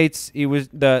 Antonio Gates, he was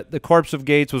the corpse of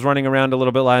Gates was running around a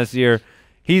little bit last year.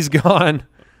 He's gone.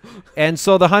 And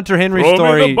so the Hunter Henry story.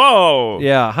 Throw me the ball.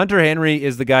 Yeah, Hunter Henry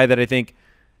is the guy that I think,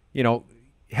 you know,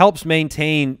 helps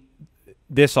maintain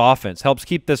this offense, helps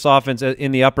keep this offense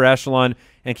in the upper echelon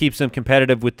and keeps them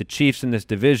competitive with the Chiefs in this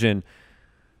division.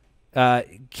 Hunter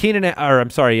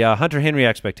Henry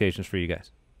expectations for you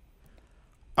guys.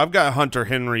 I've got Hunter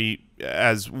Henry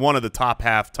as one of the top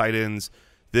half tight ends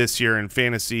this year in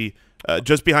fantasy,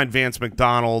 just behind Vance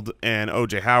McDonald and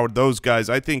O.J. Howard. Those guys,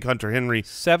 I think Hunter Henry.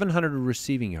 700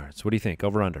 receiving yards. What do you think?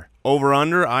 Over, under? Over,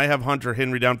 under. I have Hunter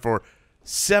Henry down for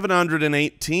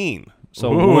 718.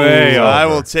 So way over. I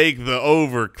will take the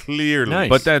over clearly. Nice.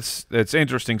 But that's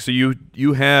interesting. So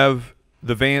you have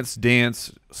the Vance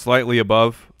dance slightly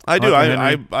above. I do.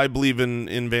 Hunter I believe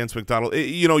in Vance McDonald.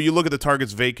 You know, you look at the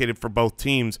targets vacated for both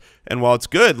teams, and while it's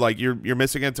good, like you're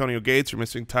missing Antonio Gates, you're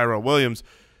missing Tyrell Williams.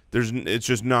 It's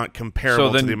just not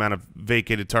comparable to the amount of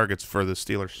vacated targets for the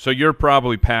Steelers. So you're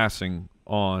probably passing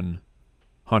on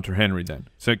Hunter Henry then,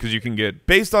 so because you can get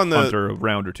based on the Hunter a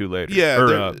round or 2 later. Yeah,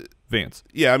 or Vance.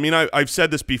 Yeah, I mean, I've said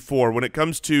this before. When it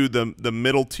comes to the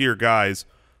middle tier guys,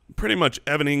 pretty much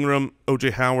Evan Ingram,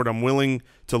 O.J. Howard, I'm willing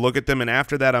to look at them, and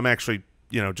after that, I'm actually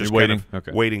just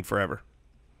waiting forever.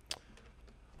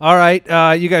 All right,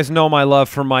 you guys know my love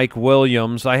for Mike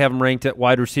Williams. I have him ranked at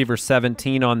wide receiver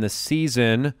 17 on the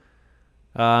season.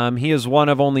 He is one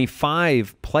of only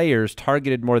 5 players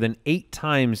targeted more than 8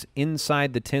 times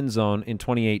inside the 10 zone in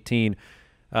 2018.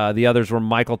 The others were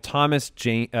Michael Thomas,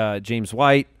 James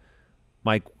White,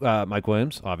 Mike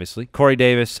Williams, obviously, Corey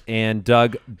Davis, and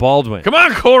Doug Baldwin. Come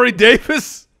on, Corey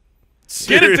Davis.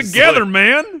 Seriously. Get it together,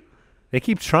 man. They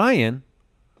keep trying.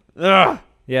 Ugh.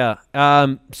 Yeah.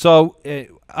 So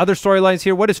other storylines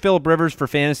here. What is Phillip Rivers for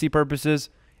fantasy purposes?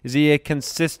 Is he a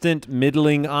consistent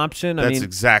middling option? That's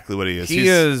exactly what he is. He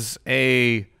is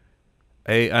a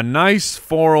nice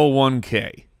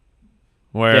 401k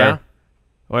where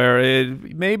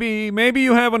maybe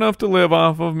you have enough to live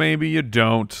off of, maybe you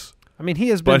don't. I mean, he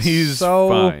has been but he's so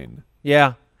fine.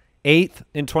 Yeah. 8th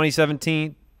in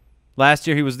 2017. Last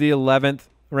year he was the 11th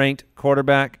ranked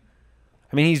quarterback.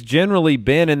 I mean, he's generally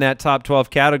been in that top 12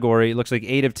 category. It looks like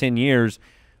 8 of 10 years,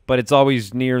 but it's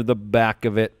always near the back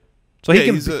of it. So he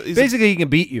can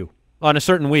beat you on a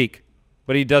certain week,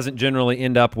 but he doesn't generally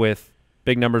end up with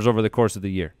big numbers over the course of the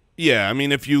year. Yeah, I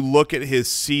mean, if you look at his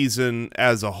season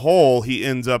as a whole, he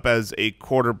ends up as a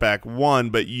quarterback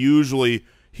 1, but usually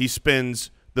he spends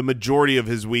the majority of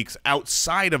his weeks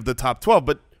outside of the top 12,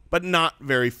 but not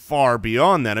very far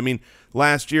beyond that. I mean,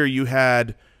 last year you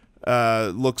had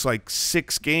looks like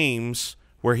 6 games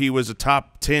where he was a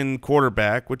top 10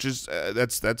 quarterback, which is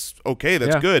that's okay,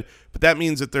 that's good. But that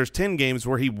means that there's 10 games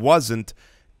where he wasn't,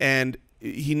 and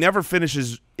he never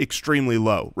finishes extremely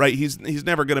low, right? He's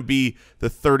never going to be the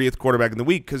 30th quarterback in the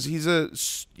week because he's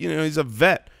a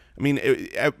vet. I mean,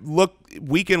 look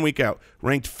week in, week out,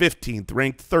 ranked 15th,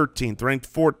 ranked 13th,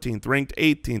 ranked 14th, ranked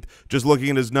 18th, just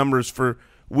looking at his numbers for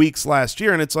weeks last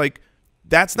year, and it's like,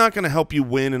 that's not going to help you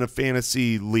win in a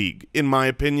fantasy league. In my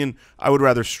opinion, I would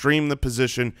rather stream the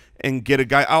position and get a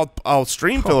guy. I'll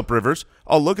stream Phillip Rivers.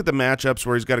 I'll look at the matchups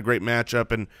where he's got a great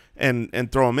matchup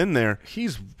and throw him in there.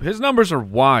 His numbers are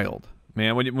wild,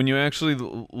 man. When you actually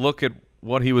look at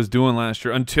what he was doing last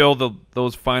year until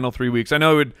those final 3 weeks. I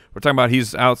know we're talking about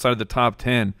he's outside of the top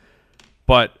 10,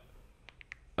 but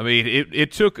I mean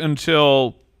it took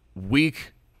until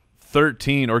week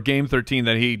 13 or game 13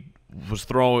 that he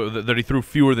threw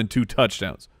fewer than 2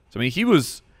 touchdowns. So I mean, he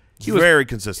was very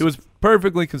consistent. He was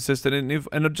perfectly consistent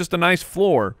and just a nice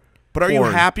floor. But are you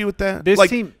happy with that? This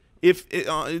team, if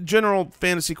general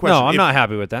fantasy question. No, I'm not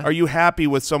happy with that. Are you happy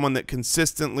with someone that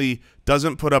consistently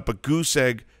doesn't put up a goose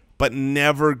egg, but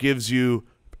never gives you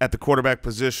at the quarterback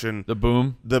position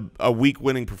a week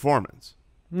winning performance?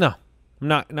 No,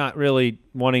 I'm not really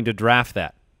wanting to draft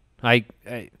that.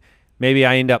 Maybe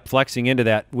I end up flexing into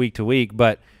that week to week,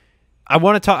 but I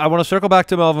want to circle back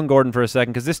to Melvin Gordon for a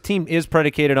second because this team is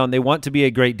predicated on they want to be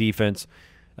a great defense.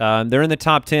 They're in the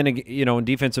top 10, in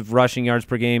defensive rushing yards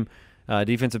per game,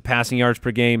 defensive passing yards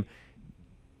per game.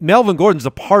 Melvin Gordon's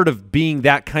a part of being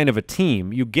that kind of a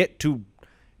team. You get to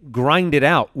grind it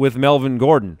out with Melvin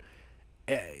Gordon.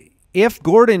 If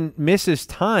Gordon misses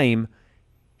time,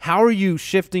 how are you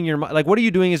shifting your mind? Like, what are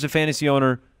you doing as a fantasy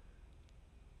owner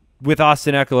with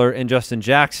Austin Eckler and Justin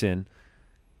Jackson?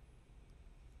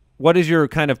 What is your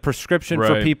kind of prescription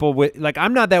for people with – like,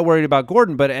 I'm not that worried about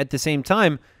Gordon, but at the same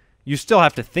time, you still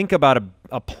have to think about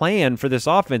a plan for this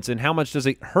offense and how much does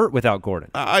it hurt without Gordon.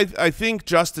 I think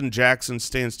Justin Jackson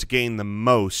stands to gain the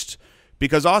most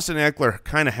because Austin Eckler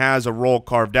kind of has a role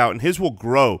carved out, and his will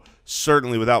grow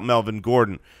certainly without Melvin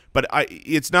Gordon. But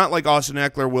it's not like Austin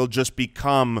Eckler will just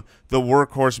become the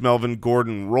workhorse Melvin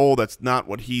Gordon role. That's not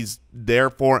what he's there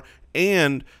for.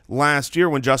 And last year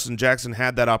when Justin Jackson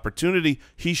had that opportunity,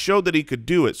 he showed that he could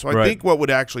do it. So I think what would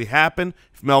actually happen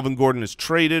if Melvin Gordon is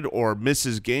traded or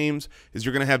misses games is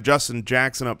you're going to have Justin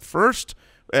Jackson up first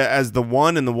as the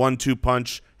 1 and the 1-2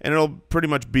 punch, and it'll pretty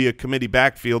much be a committee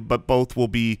backfield, but both will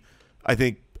be, I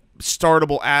think,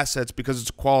 startable assets because it's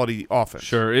a quality offense.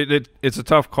 Sure. It's a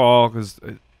tough call because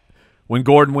when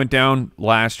Gordon went down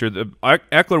last year,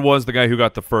 Eckler was the guy who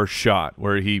got the first shot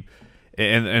where he –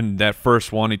 and that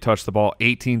first one, he touched the ball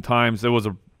 18 times. It was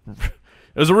a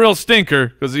real stinker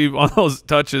because on those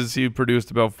touches he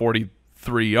produced about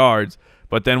 43 yards.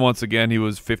 But then once again he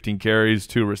was 15 carries,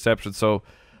 2 receptions. So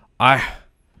I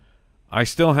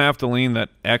still have to lean that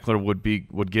Eckler would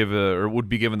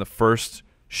be given the first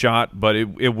shot, but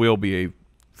it will be a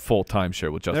full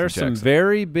timeshare with Justin There's Jackson. some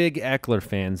very big Eckler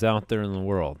fans out there in the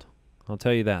world. I'll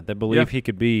tell you that believe he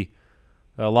could be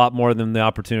a lot more than the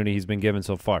opportunity he's been given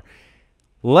so far.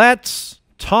 Let's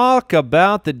talk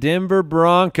about the Denver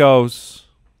Broncos.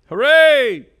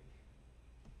 Hooray!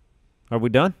 Are we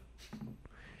done?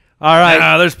 All right.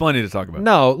 Nah, there's plenty to talk about.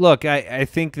 No, look, I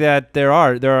think that there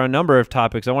are a number of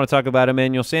topics. I want to talk about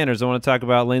Emmanuel Sanders. I want to talk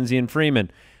about Lindsey and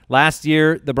Freeman. Last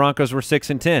year, the Broncos were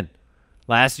 6-10.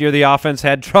 Last year, the offense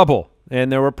had trouble,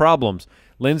 and there were problems.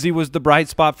 Lindsey was the bright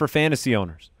spot for fantasy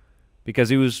owners because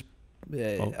he was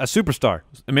a superstar.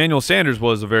 Emmanuel Sanders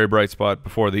was a very bright spot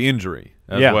before the injury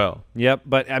as well. Yep,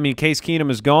 but, I mean, Case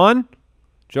Keenum is gone.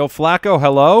 Joe Flacco,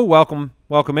 hello. Welcome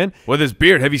in. With his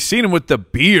beard. Have you seen him with the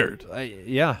beard?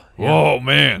 Yeah. Oh,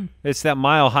 man. It's that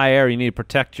mile-high air. You need to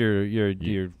protect your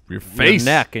face. Your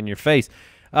neck and your face.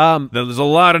 There's a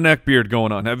lot of neck beard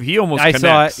going on. He almost connects. I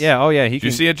saw it. Yeah, oh, yeah. Did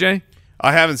you see it, Jay?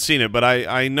 I haven't seen it, but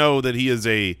I know that he is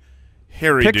a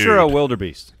hairy dude. Picture a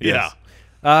wildebeest. Yeah.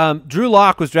 Drew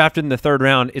Lock was drafted in the 3rd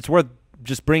round. It's worth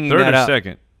just bringing that up. Third or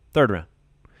second? 3rd round.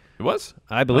 It was?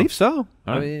 I believe so.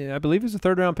 Right. I believe it's a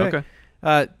 3rd-round pick.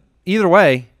 Okay. Either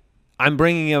way, I'm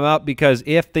bringing him up because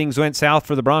if things went south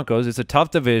for the Broncos, it's a tough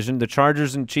division. The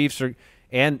Chargers and Chiefs the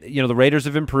Raiders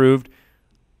have improved.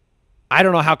 I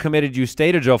don't know how committed you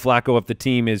stay to Joe Flacco if the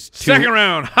team is 2nd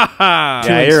round. Ha ha.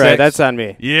 Yeah, you're right. That's on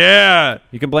me. Yeah.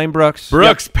 You can blame Brooks.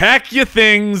 Brooks, pack your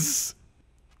things.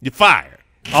 You fired.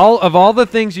 All the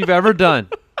things you've ever done,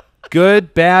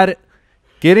 good, bad,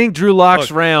 getting Drew Lock's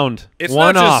round, it's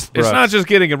one off. It's not just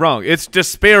getting it wrong. It's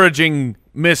disparaging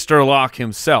Mr. Lock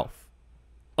himself.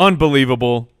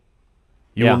 Unbelievable.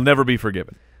 You will never be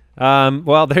forgiven.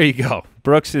 Well, there you go.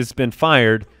 Brooks has been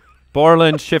fired.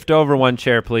 Borland, shift over one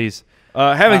chair, please.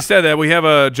 Having said that, we have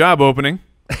a job opening.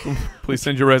 Please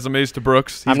send your resumes to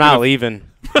Brooks. I'm not leaving.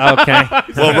 Okay.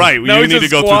 Well, right. No, you need to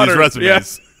go through these resumes.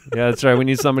 Yes. Yeah, that's right. We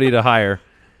need somebody to hire.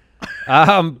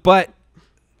 But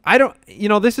I don't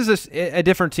this is a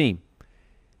different team.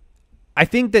 I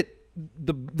think that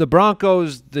the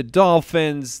Broncos, the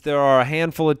Dolphins, there are a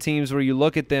handful of teams where you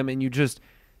look at them and you just,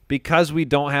 because we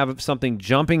don't have something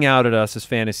jumping out at us as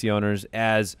fantasy owners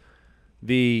as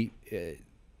the,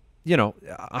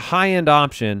 a high-end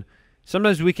option,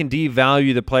 sometimes we can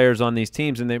devalue the players on these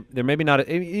teams, and they're maybe not,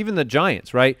 even the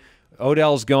Giants, right?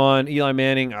 Odell's gone, Eli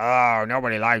Manning, oh,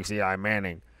 nobody likes Eli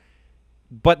Manning.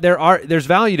 But there's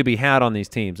value to be had on these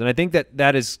teams, and I think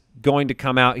that is going to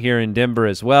come out here in Denver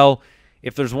as well.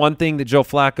 If there's one thing that Joe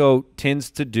Flacco tends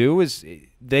to do is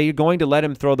they're going to let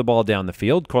him throw the ball down the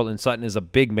field. Cortland Sutton is a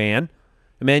big man.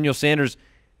 Emmanuel Sanders,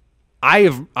 I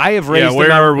have raised where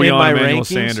him are we in on my Emmanuel rankings.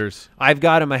 Sanders? I've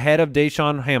got him ahead of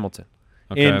Deshaun Hamilton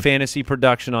in fantasy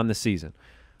production on the season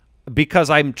because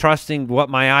I'm trusting what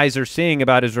my eyes are seeing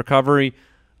about his recovery.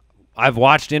 I've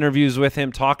watched interviews with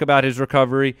him talk about his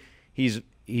recovery. He's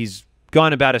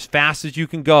gone about as fast as you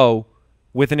can go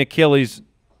with an Achilles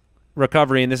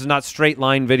recovery, and this is not straight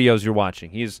line videos you're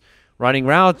watching. He's running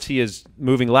routes. He is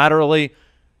moving laterally,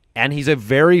 and he's a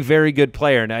very, very good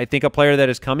player. And I think a player that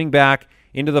is coming back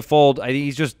into the fold, I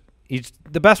think he's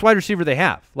the best wide receiver they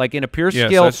have. Like in a pure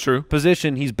skill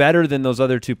position, he's better than those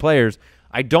other two players.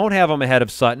 I don't have him ahead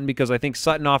of Sutton because I think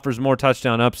Sutton offers more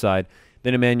touchdown upside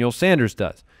than Emmanuel Sanders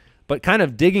does. But kind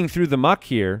of digging through the muck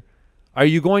here, are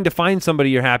you going to find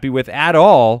somebody you're happy with at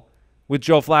all with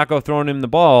Joe Flacco throwing him the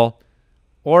ball?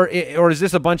 Or is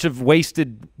this a bunch of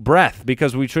wasted breath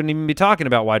because we shouldn't even be talking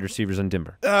about wide receivers in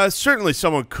Denver? Certainly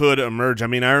someone could emerge. I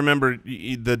mean, I remember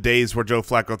the days where Joe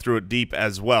Flacco threw it deep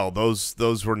as well.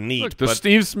 Those were neat. Look, the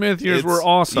Steve Smith years were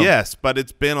awesome. Yes, but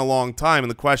it's been a long time, and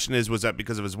the question is, was that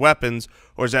because of his weapons,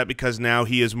 or is that because now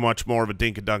he is much more of a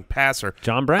dink-and-dunk passer?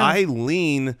 John Brown. I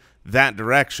lean that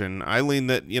direction. I lean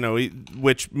that,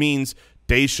 which means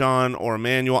Deshaun or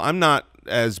Emmanuel. I'm not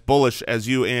as bullish as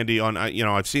you, Andy, on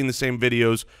I've seen the same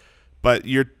videos, but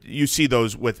you see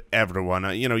those with everyone.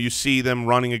 You see them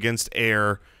running against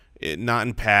air, not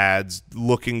in pads,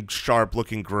 looking sharp,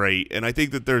 looking great. And I think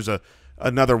that there's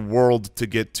another world to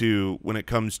get to when it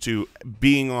comes to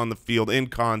being on the field, in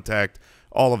contact,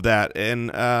 all of that.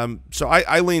 And so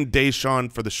I lean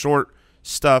Deshaun for the short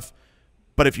stuff.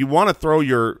 But if you want to throw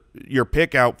your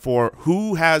pick out for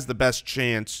who has the best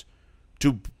chance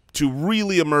to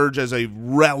really emerge as a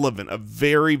relevant, a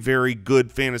very, very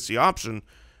good fantasy option,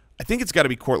 I think it's got to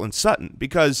be Cortland Sutton,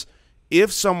 because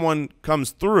if someone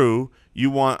comes through, you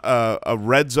want a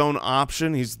red zone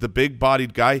option. He's the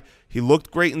big-bodied guy. He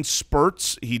looked great in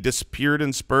spurts. He disappeared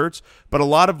in spurts. But a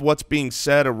lot of what's being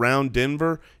said around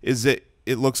Denver is that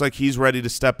it looks like he's ready to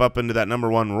step up into that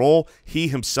 #1 role. He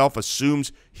himself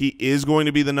assumes he is going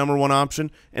to be the #1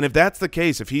 option. And if that's the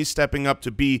case, if he's stepping up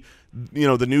to be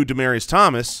the new Demaryius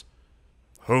Thomas,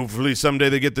 hopefully someday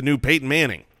they get the new Peyton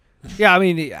Manning. Yeah, I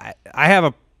mean, I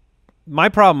have my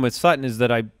problem with Sutton is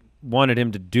that I wanted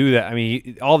him to do that. I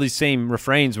mean, all these same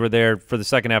refrains were there for the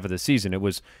second half of the season. It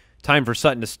was time for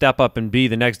Sutton to step up and be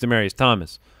the next Demaryius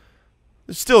Thomas.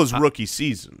 It's still his rookie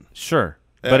season. Sure,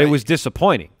 but it was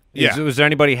disappointing. Yeah. Was there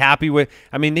anybody happy with?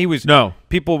 I mean, No.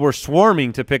 People were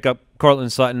swarming to pick up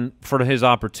Cortland Sutton for his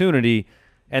opportunity,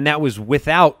 and that was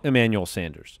without Emmanuel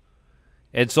Sanders.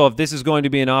 And so if this is going to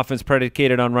be an offense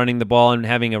predicated on running the ball and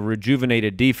having a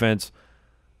rejuvenated defense,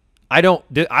 I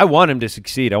want him to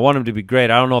succeed. I want him to be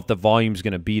great. I don't know if the volume's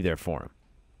going to be there for him.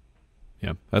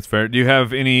 Yeah, that's fair. Do you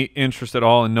have any interest at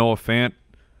all in Noah Fant?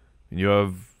 You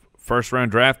have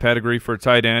first-round draft pedigree for a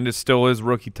tight end. It still is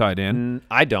rookie tight end.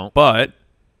 I don't. But,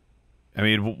 I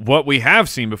mean, what we have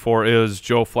seen before is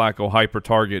Joe Flacco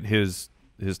hyper-target his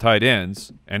tight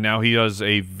ends, and now he does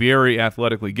a very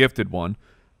athletically gifted one.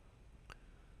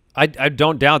 I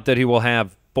don't doubt that he will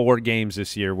have 4 games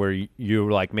this year where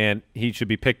you're like, man, he should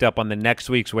be picked up on the next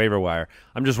week's waiver wire.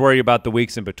 I'm just worried about the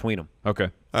weeks in between them.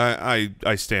 Okay.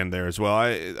 I stand there as well.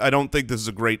 I don't think this is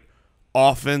a great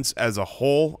offense as a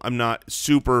whole. I'm not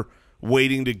super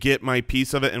waiting to get my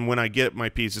piece of it, and when I get my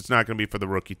piece, it's not going to be for the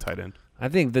rookie tight end. I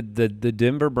think that the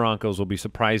Denver Broncos will be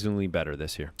surprisingly better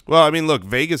this year. Well, I mean, look,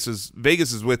 Vegas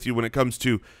is with you when it comes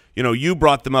to, you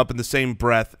brought them up in the same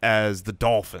breath as the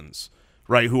Dolphins,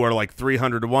 right, who are like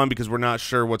 300-1 because we're not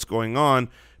sure what's going on.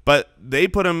 But they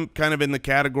put them kind of in the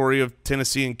category of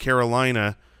Tennessee and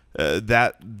Carolina,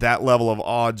 that level of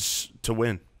odds to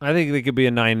win. I think they could be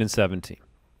a 9-7 team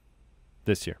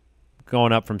this year,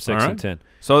 going up from 6-10.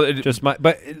 So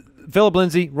but Phillip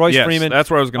Lindsay, Royce Freeman. That's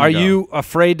where I was going to go. Are you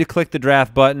afraid to click the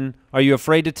draft button? Are you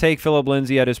afraid to take Phillip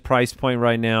Lindsay at his price point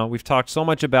right now? We've talked so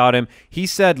much about him. He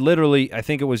said literally, I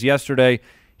think it was yesterday,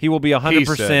 he will be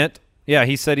 100%. Yeah,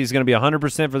 he said he's going to be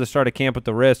 100% for the start of camp with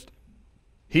the wrist.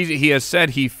 He has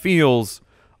said he feels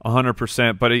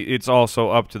 100%, but it's also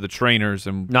up to the trainers.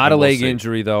 And not a leg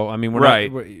injury, though. I mean,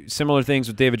 we're similar things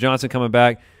with David Johnson coming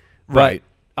back. But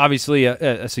obviously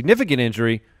a significant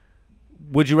injury.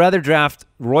 Would you rather draft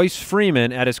Royce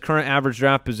Freeman at his current average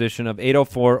draft position of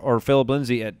 804 or Phillip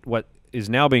Lindsay at what is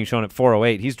now being shown at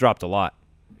 408? He's dropped a lot.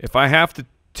 If I have to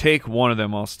take one of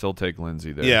them, I'll still take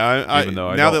Lindsay there. Yeah,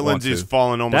 now that Lindsay's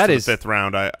fallen almost to the 5th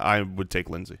round, I would take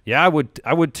Lindsay. Yeah, I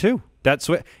would too.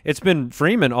 It's been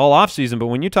Freeman all offseason, but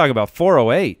when you talk about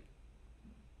 408,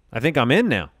 I think I'm in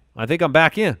now. I think I'm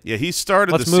back in. Yeah, he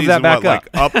started Let's the move season that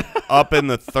back like up in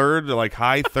the third, like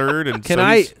high third, and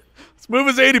Let's move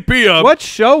his ADP up. What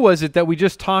show was it that we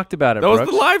just talked about it? That was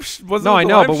Brooks? the live. Wasn't No, it I the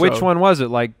know, live but which show? one was it?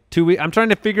 Like 2 weeks. I'm trying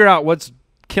to figure out what's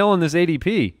killing this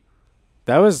ADP.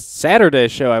 That was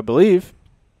Saturday's show, I bove.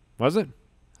 Was it?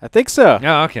 I think so.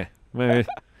 Oh, okay.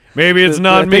 Maybe it's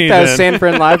not I me think that was then. San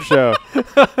Fran live show.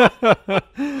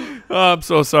 Oh, I'm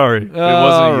so sorry. It wasn't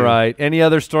All you. right. Any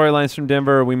other storylines from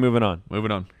Denver? Or are we moving on?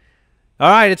 Moving on. All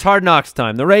right, it's Hard Knocks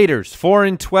time. The Raiders,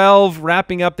 4-12,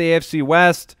 wrapping up the AFC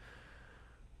West.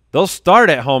 They'll start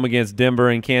at home against Denver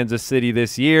and Kansas City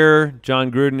this year.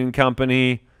 John Gruden and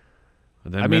company.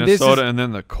 And then I mean, Minnesota, and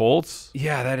then the Colts.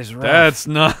 Yeah, that is rough.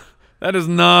 That is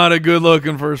not a good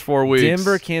looking first 4 weeks.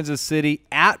 Denver, Kansas City,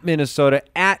 at Minnesota,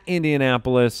 at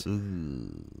Indianapolis.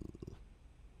 On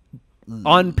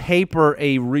paper,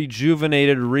 a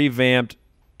rejuvenated, revamped,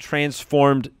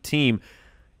 transformed team.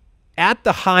 At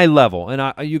the high level,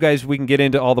 and you guys, we can get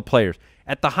into all the players.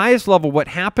 At the highest level, what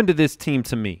happened to this team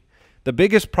to me, the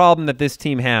biggest problem that this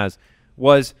team has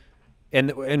was,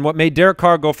 and what made Derek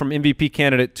Carr go from MVP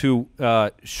candidate to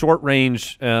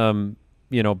short-range,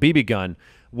 BB gun,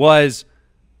 was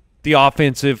the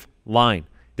offensive line.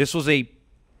 This was a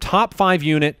top 5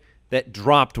 unit that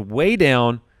dropped way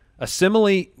down,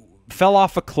 assimilated, fell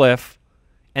off a cliff,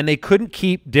 and they couldn't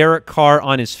keep Derek Carr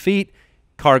on his feet.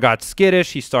 Carr got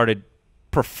skittish. He started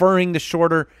preferring the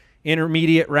shorter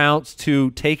intermediate routes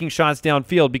to taking shots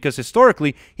downfield because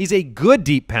historically he's a good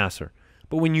deep passer.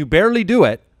 But when you barely do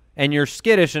it and you're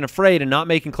skittish and afraid and not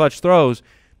making clutch throws,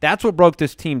 that's what broke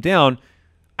this team down.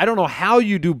 I don't know how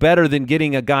you do better than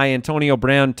getting a guy, Antonio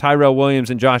Brown, Tyrell Williams,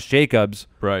 and Josh Jacobs,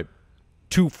 right,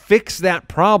 to fix that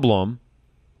problem.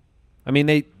 I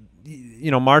mean,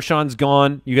 Marshawn's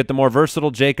gone. You get the more versatile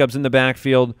Jacobs in the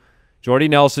backfield. Jordy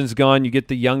Nelson's gone. You get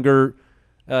the younger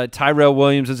Tyrell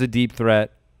Williams as a deep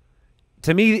threat.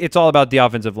 To me, it's all about the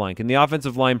offensive line. Can the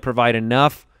offensive line provide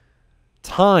enough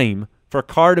time for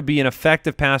Carr to be an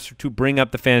effective passer to bring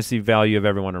up the fantasy value of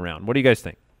everyone around? What do you guys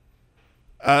think?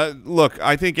 Look,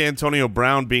 I think Antonio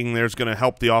Brown being there is going to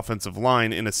help the offensive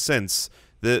line in a sense.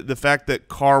 The fact that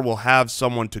Carr will have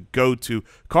someone to go to.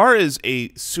 Carr is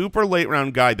a super late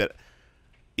round guy that –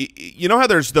 you know how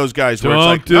there's those guys where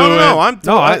Don't it's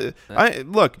like,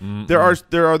 look,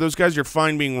 there are those guys you're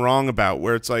fine being wrong about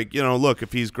where it's like, look,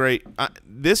 if he's great.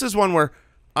 This is one where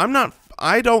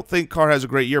I don't think Carr has a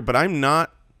great year, but I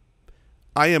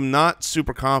am not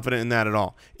super confident in that at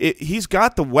all. He's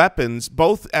got the weapons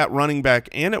both at running back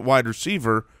and at wide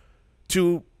receiver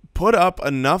to put up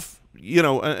enough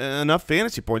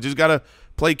fantasy points. He's got to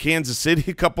play Kansas City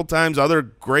a couple times, other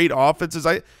great offenses.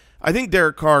 I think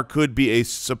Derek Carr could be a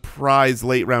surprise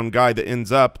late-round guy that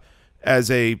ends up as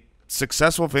a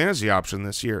successful fantasy option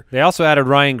this year. They also added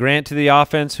Ryan Grant to the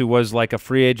offense, who was like a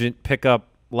free agent pickup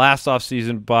last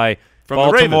offseason by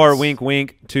Baltimore, wink,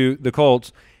 wink, to the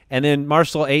Colts. And then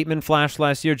Marcel Aitman flashed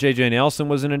last year. J.J. Nelson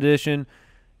was an addition.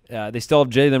 They still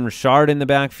have Jalen Richard in the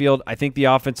backfield. I think the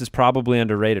offense is probably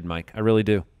underrated, Mike. I really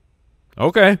do.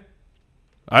 Okay.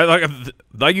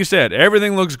 Like you said,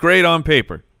 everything looks great on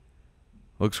paper.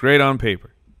 Looks great on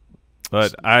paper,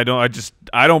 but I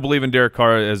don't believe in Derek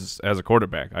Carr as a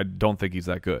quarterback. I don't think he's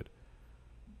that good.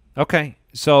 Okay,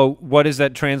 so what does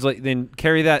that translate? Then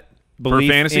carry that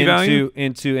belief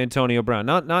into Antonio Brown,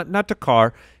 not to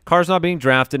Carr. Carr's not being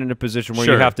drafted in a position where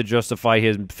you have to justify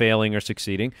him failing or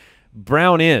succeeding.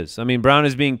 Brown is. I mean, Brown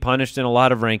is being punished in a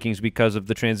lot of rankings because of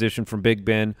the transition from Big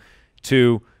Ben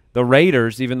to the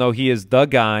Raiders, even though he is the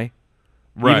guy,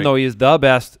 even though he is the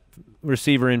best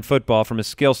receiver in football from a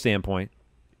skill standpoint.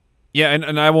 Yeah,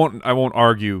 and I won't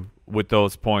argue with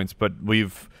those points, but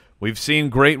we've seen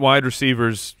great wide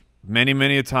receivers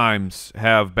many times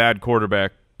have bad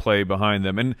quarterback play behind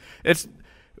them, and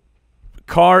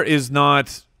Carr is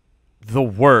not the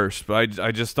worst, but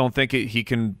I just don't think he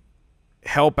can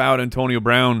help out Antonio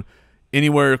Brown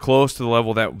anywhere close to the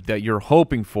level that you're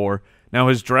hoping for. Now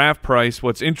his draft price,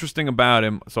 what's interesting about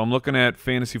him, so I'm looking at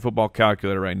Fantasy Football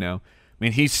Calculator right now. I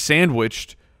mean, he's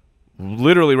sandwiched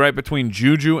literally right between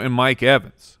Juju and Mike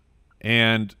Evans.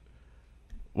 And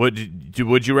would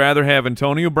you rather have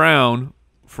Antonio Brown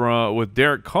with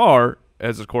Derek Carr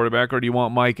as a quarterback, or do you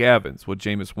want Mike Evans with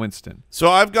Jameis Winston? So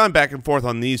I've gone back and forth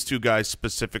on these two guys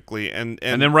specifically, and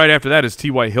then right after that is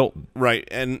T.Y. Hilton. Right,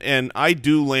 and I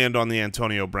do land on the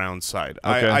Antonio Brown side.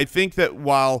 Okay. I think that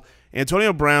while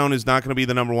Antonio Brown is not going to be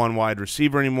the #1 wide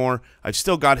receiver anymore, I've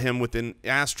still got him with an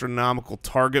astronomical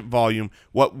target volume.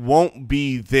 What won't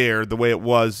be there the way it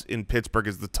was in Pittsburgh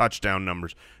is the touchdown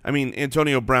numbers. I mean,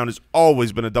 Antonio Brown has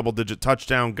always been a double-digit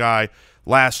touchdown guy.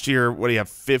 Last year, what do you have,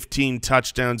 15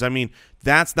 touchdowns? I mean,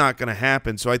 That's not going to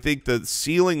happen. So I think the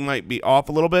ceiling might be off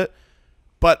a little bit.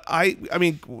 But, I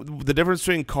mean, the difference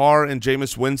between Carr and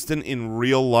Jameis Winston in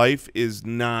real life is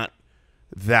not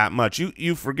that much.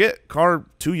 You forget Carr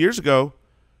 2 years ago,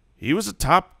 he was a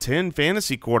top 10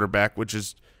 fantasy quarterback, which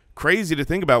is crazy to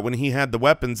think about when he had the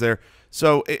weapons there.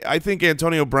 So I think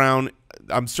Antonio Brown,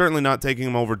 I'm certainly not taking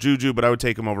him over Juju, but I would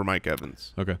take him over Mike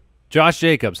Evans. Okay. Josh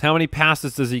Jacobs, how many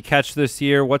passes does he catch this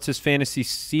year? What's his fantasy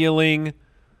ceiling?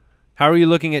 How are you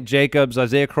looking at Jacobs?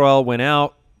 Isaiah Crowell went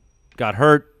out, got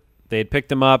hurt. They had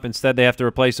picked him up. Instead, they have to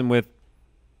replace him with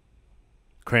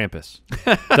Krampus.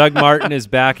 Doug Martin is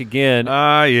back again.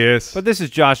 Yes. But this is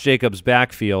Josh Jacobs'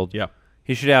 backfield. Yeah.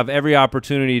 He should have every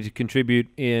opportunity to contribute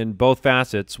in both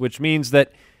facets, which means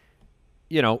that,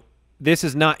 you know, this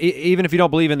is not – even if you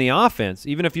don't believe in the offense,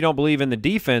 even if you don't believe in the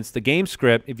defense, the game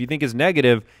script, if you think is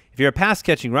negative, if you're a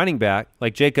pass-catching running back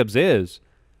like Jacobs is,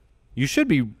 you should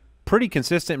be pretty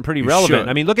consistent and pretty relevant. Should.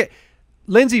 I mean, look at –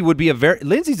 Lindsey's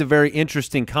a very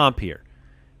interesting comp here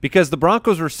because the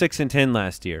Broncos were 6-10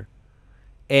 last year,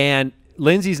 and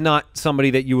Lindsey's not somebody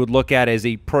that you would look at as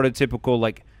a prototypical,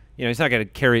 like, you know, he's not going to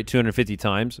carry it 250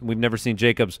 times. We've never seen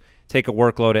Jacobs take a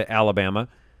workload at Alabama.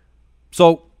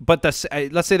 So, but let's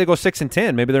say they go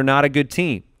 6-10, maybe they're not a good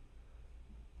team.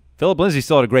 Philip Lindsay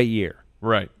still had a great year.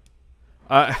 Right.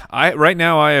 Right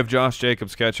now I have Josh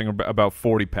Jacobs catching about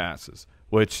 40 passes,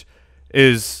 which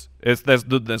is that's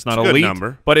not a good elite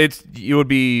number, but it would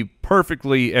be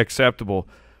perfectly acceptable.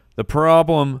 The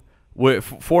problem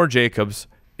for Jacobs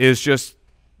is just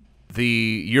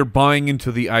you're buying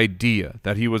into the idea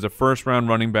that he was a first-round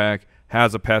running back,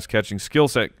 has a pass-catching skill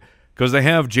set, because they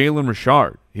have Jalen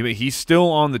Richard. He's still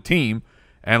on the team,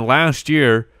 and last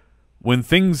year when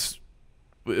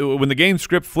the game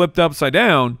script flipped upside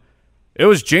down, it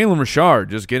was Jalen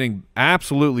Richard just getting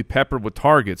absolutely peppered with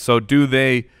targets. So do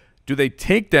they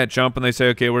take that jump and they say,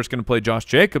 okay, we're just going to play Josh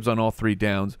Jacobs on all 3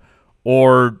 downs,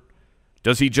 or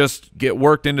does he just get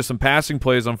worked into some passing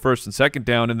plays on first and second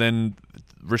down, and then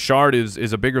Richard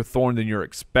is a bigger thorn than you're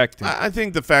expecting? I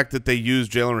think the fact that they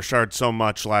used Jalen Richard so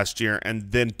much last year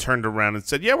and then turned around and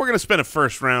said, yeah, we're going to spend a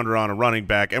first-rounder on a running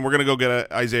back and we're going to go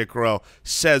get Isaiah Crowell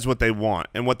says what they want,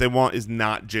 and what they want is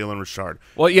not Jalen Richard.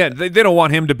 Well, yeah, they don't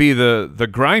want him to be the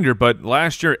grinder, but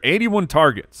last year, 81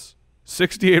 targets,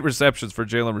 68 receptions for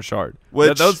Jalen Richard.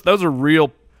 Those are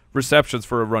real receptions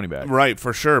for a running back. Right,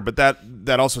 for sure. But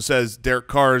that also says Derek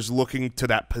Carr is looking to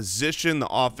that position. The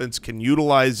offense can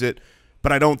utilize it.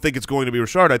 But I don't think it's going to be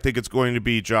Richard. I think it's going to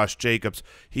be Josh Jacobs.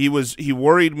 He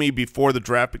worried me before the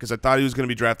draft because I thought he was going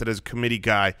to be drafted as a committee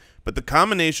guy. But the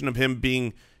combination of him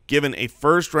being given a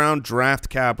first-round draft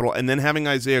capital and then having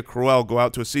Isaiah Crowell go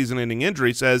out to a season-ending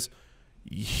injury says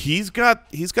he's got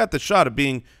the shot of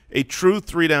being a true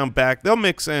 3-down back. They'll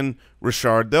mix in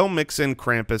Richard. They'll mix in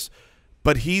Krampus.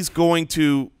 But he's going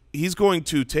to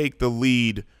take the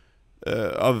lead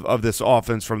of this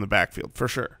offense from the backfield for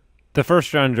sure. The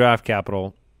first-round draft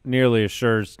capital nearly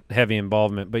assures heavy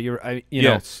involvement, but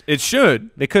yes, it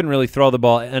should. They couldn't really throw the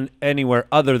ball anywhere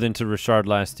other than to Richard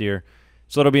last year,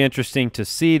 so it'll be interesting to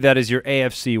see. That is your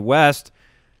AFC West.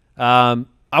 I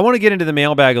want to get into the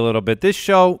mailbag a little bit. This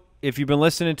show, if you've been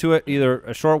listening to it either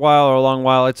a short while or a long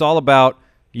while, it's all about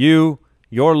you,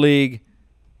 your league,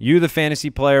 you, the fantasy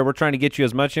player. We're trying to get you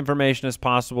as much information as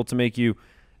possible to make you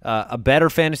a better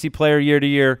fantasy player year to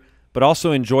year, but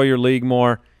also enjoy your league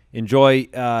more. Enjoy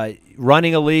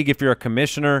running a league if you're a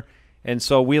commissioner. And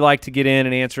so we like to get in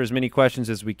and answer as many questions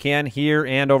as we can here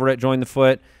and over at Join the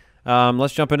Foot.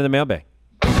 Let's jump into the mailbag.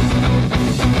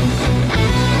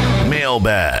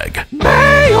 Mailbag.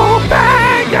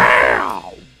 Mailbag,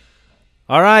 yeah!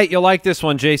 All right, you'll like this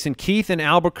one, Jason. Keith in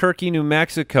Albuquerque, New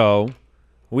Mexico.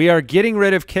 We are getting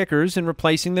rid of kickers and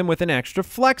replacing them with an extra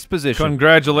flex position.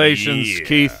 Congratulations,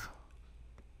 Keith.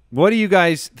 What do you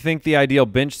guys think the ideal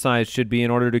bench size should be in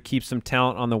order to keep some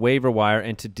talent on the waiver wire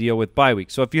and to deal with bye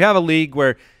week? So if you have a league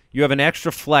where you have an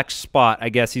extra flex spot, I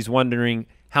guess he's wondering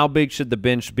how big should the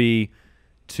bench be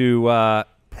to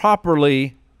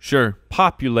properly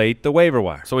populate the waiver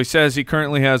wire. So he says he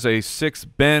currently has a 6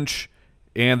 bench,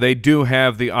 and they do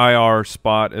have the IR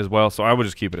spot as well, so I would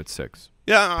just keep it at 6.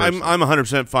 Yeah, I'm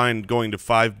 100% fine going to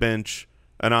 5 bench,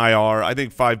 an IR. I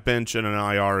think 5 bench and an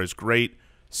IR is great.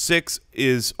 6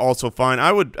 is also fine.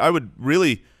 I would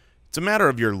really – it's a matter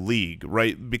of your league,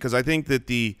 right? Because I think that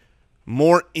the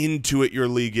more into it your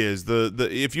league is,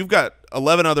 if you've got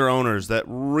 11 other owners that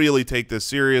really take this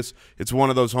serious, it's one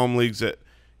of those home leagues that,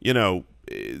 you know,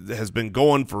 has been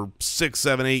going for 6,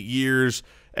 7, 8 years,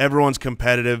 everyone's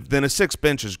competitive, then a 6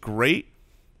 bench is great.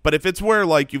 But if it's where,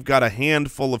 like, you've got a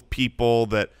handful of people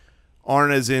that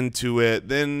aren't as into it,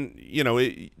 then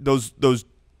those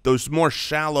more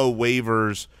shallow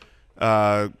waivers,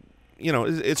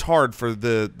 it's hard for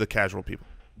the casual people.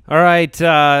 All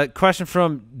right, question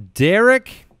from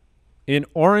Derek in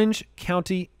Orange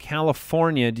County,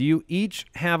 California. Do you each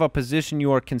have a position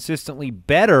you are consistently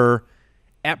better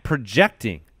at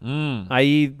projecting,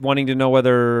 i.e. wanting to know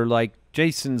whether, like,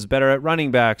 Jason's better at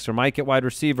running backs or Mike at wide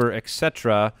receiver,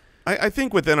 etc.? I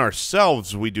think within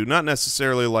ourselves we do, not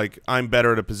necessarily like I'm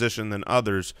better at a position than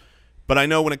others, but I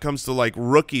know when it comes to like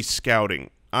rookie scouting,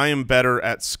 I am better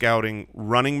at scouting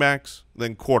running backs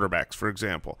than quarterbacks, for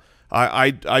example.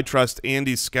 I trust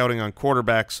Andy's scouting on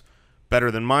quarterbacks better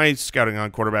than my scouting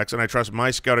on quarterbacks, and I trust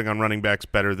my scouting on running backs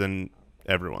better than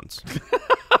everyone's.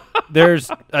 There's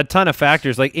a ton of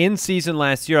factors. Like in season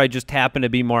last year, I just happened to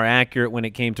be more accurate when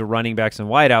it came to running backs and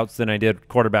wideouts than I did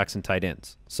quarterbacks and tight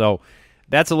ends. So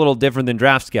that's a little different than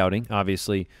draft scouting,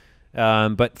 obviously.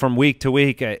 But from week to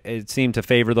week, it seemed to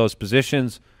favor those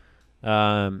positions. Do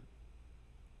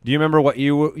you remember what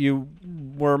you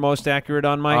were most accurate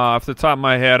on, Mike? Off the top of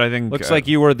my head, I think looks like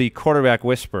you were the quarterback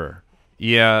whisperer.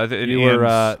 Yeah, you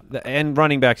were, and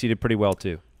running backs you did pretty well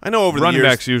too. I know over the years, running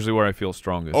backs usually where I feel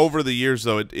strongest. Over the years,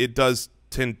 though, it does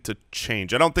tend to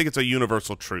change. I don't think it's a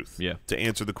universal truth. Yeah. To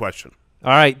answer the question.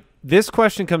 All right, this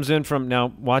question comes in from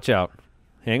watch out,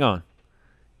 hang on.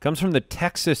 Comes from the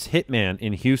Texas Hitman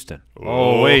in Houston.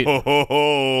 Oh wait,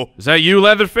 is that you,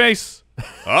 Leatherface?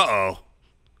 Uh-oh.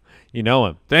 You know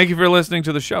him. Thank you for listening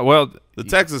to the show. Well, the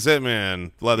Texas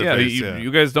Hitman, Leatherface.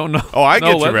 You guys don't know. Oh, I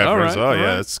get your reference. All right,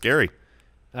 yeah, that's scary.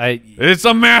 It's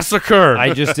a massacre.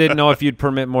 I just didn't know if you'd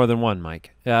permit more than one,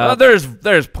 Mike.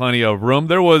 There's plenty of room.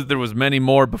 There was many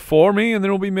more before me, and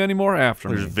there will be many more after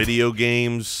me. There's video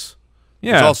games.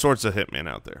 Yeah. There's all sorts of Hitman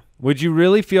out there. Would you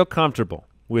really feel comfortable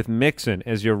with Mixon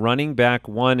as your running back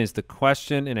one is the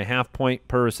question in a half-point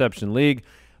per reception league?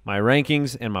 My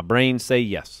rankings and my brain say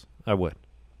yes, I would.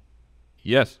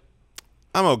 Yes.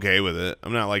 I'm okay with it.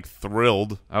 I'm not, like,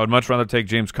 thrilled. I would much rather take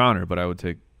James Conner, but I would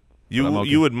take –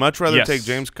 You would much rather take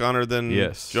James Conner than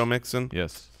Joe Mixon?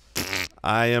 Yes.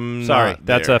 I am Sorry, not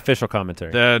that's there. official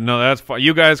commentary. No, that's fine.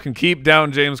 You guys can keep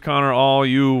down James Conner all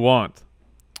you want.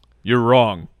 You're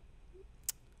wrong.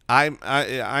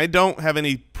 I don't have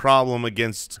any problem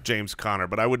against James Conner,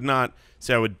 but I would not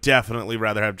say I would definitely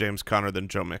rather have James Conner than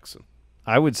Joe Mixon.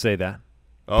 I would say that.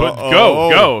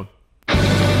 Go.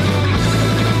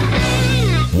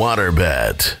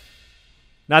 Waterbed.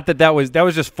 Not that was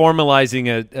just formalizing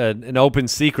an open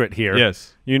secret here.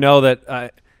 Yes. You know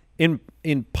that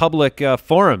in public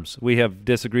forums we have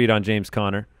disagreed on James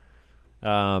Conner.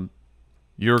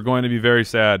 You're going to be very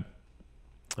sad.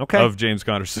 Okay. Of James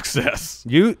Conner's success.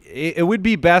 It would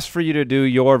be best for you to do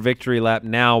your victory lap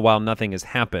now while nothing has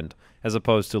happened, as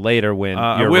opposed to later when you're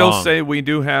I will wrong. say we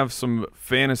do have some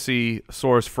fantasy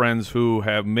source friends who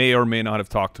may or may not have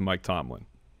talked to Mike Tomlin.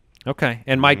 Okay.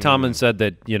 And Mike Tomlin said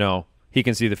that, he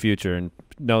can see the future and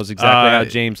knows exactly how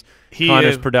James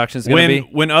Conner's production is going to be.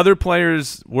 When other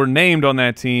players were named on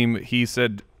that team, he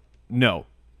said, no,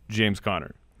 James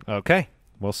Conner. Okay.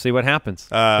 We'll see what happens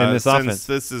in this offense. Since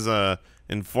this is a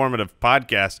informative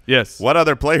podcast, yes. What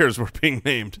other players were being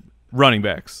named? Running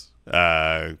backs.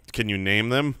 Can you name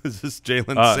them? Is this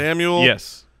Jalen Samuel?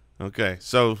 Yes. Okay.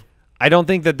 So I don't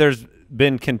think that there's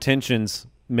been contentions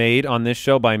made on this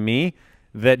show by me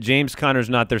that James Conner's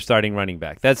not their starting running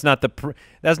back. That's not the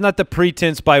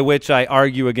pretense by which I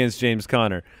argue against James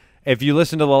Conner. If you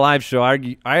listen to the live show,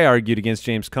 I argued against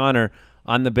James Conner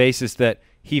on the basis that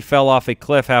he fell off a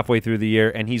cliff halfway through the year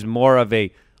and he's more of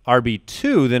a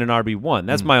RB2 than an RB1.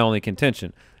 That's my only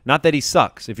contention. Not that he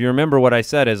sucks. If you remember what I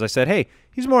said is I said, hey,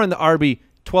 he's more in the RB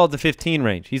 12 to 15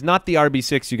 range. He's not the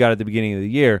RB6 you got at the beginning of the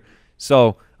year.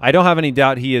 So I don't have any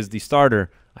doubt he is the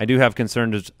starter. I do have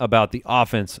concerns about the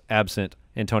offense absent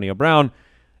Antonio Brown.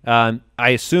 I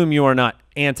assume you are not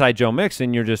anti-Joe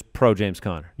Mixon. You're just pro-James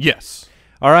Conner. Yes.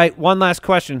 All right, one last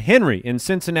question. Henry in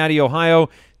Cincinnati, Ohio.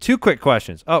 2 quick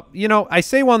questions. Oh, I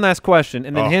say one last question,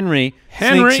 and then Henry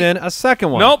sneaks in a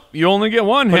second one. Nope, you only get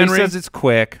one, but Henry. He says it's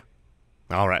quick.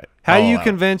 All right. How do you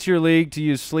convince your league to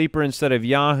use Sleeper instead of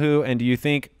Yahoo, and do you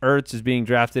think Ertz is being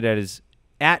drafted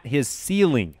at his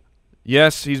ceiling?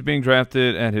 Yes, he's being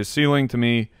drafted at his ceiling to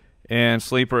me, and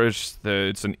Sleeper, it's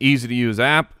an easy-to-use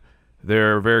app.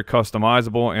 They're very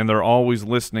customizable, and they're always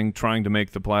listening, trying to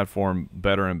make the platform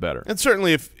better and better. And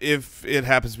certainly if it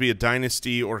happens to be a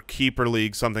dynasty or keeper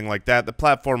league, something like that, the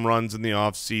platform runs in the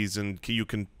off-season. You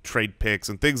can trade picks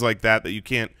and things like that you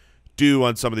can't do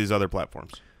on some of these other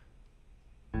platforms.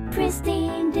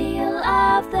 Pristine deal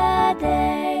of the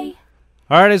day.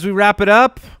 All right, as we wrap it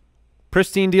up,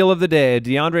 Pristine deal of the day. A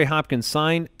DeAndre Hopkins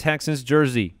signed Texans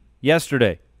jersey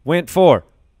yesterday. Went for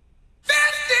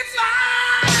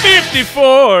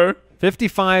 54.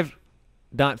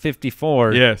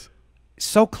 55.54. Yes.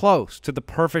 So close to the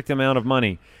perfect amount of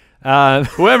money.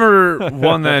 Whoever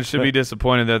won that should be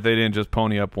disappointed that they didn't just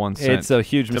pony up 1 cent. It's a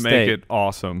huge to mistake. make it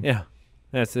awesome. Yeah.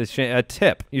 That's a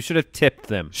tip. You should have tipped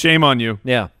them. Shame on you.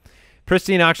 Yeah.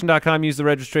 PristineAuction.com. Use the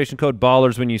registration code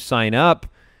BALLERS when you sign up.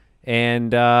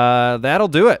 And that'll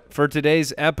do it for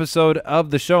today's episode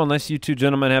of the show, unless you two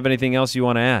gentlemen have anything else you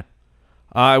want to add.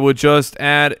 I would just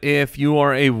add, if you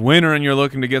are a winner and you're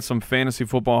looking to get some fantasy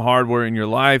football hardware in your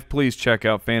life, please check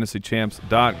out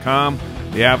fantasychamps.com.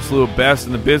 The absolute best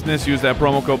in the business. Use that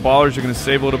promo code BALLERS. You're going to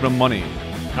save a little bit of money.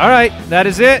 All right, that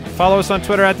is it. Follow us on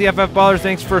Twitter at the FF Ballers.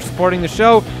 Thanks for supporting the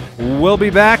show. We'll be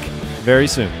back very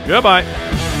soon. Goodbye.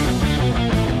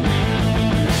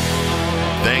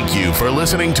 Thank you for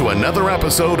listening to another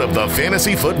episode of the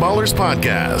Fantasy Footballers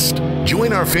Podcast.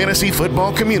 Join our fantasy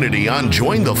football community on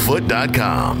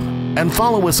jointhefoot.com and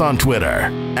follow us on Twitter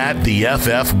at the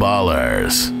FF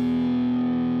Ballers.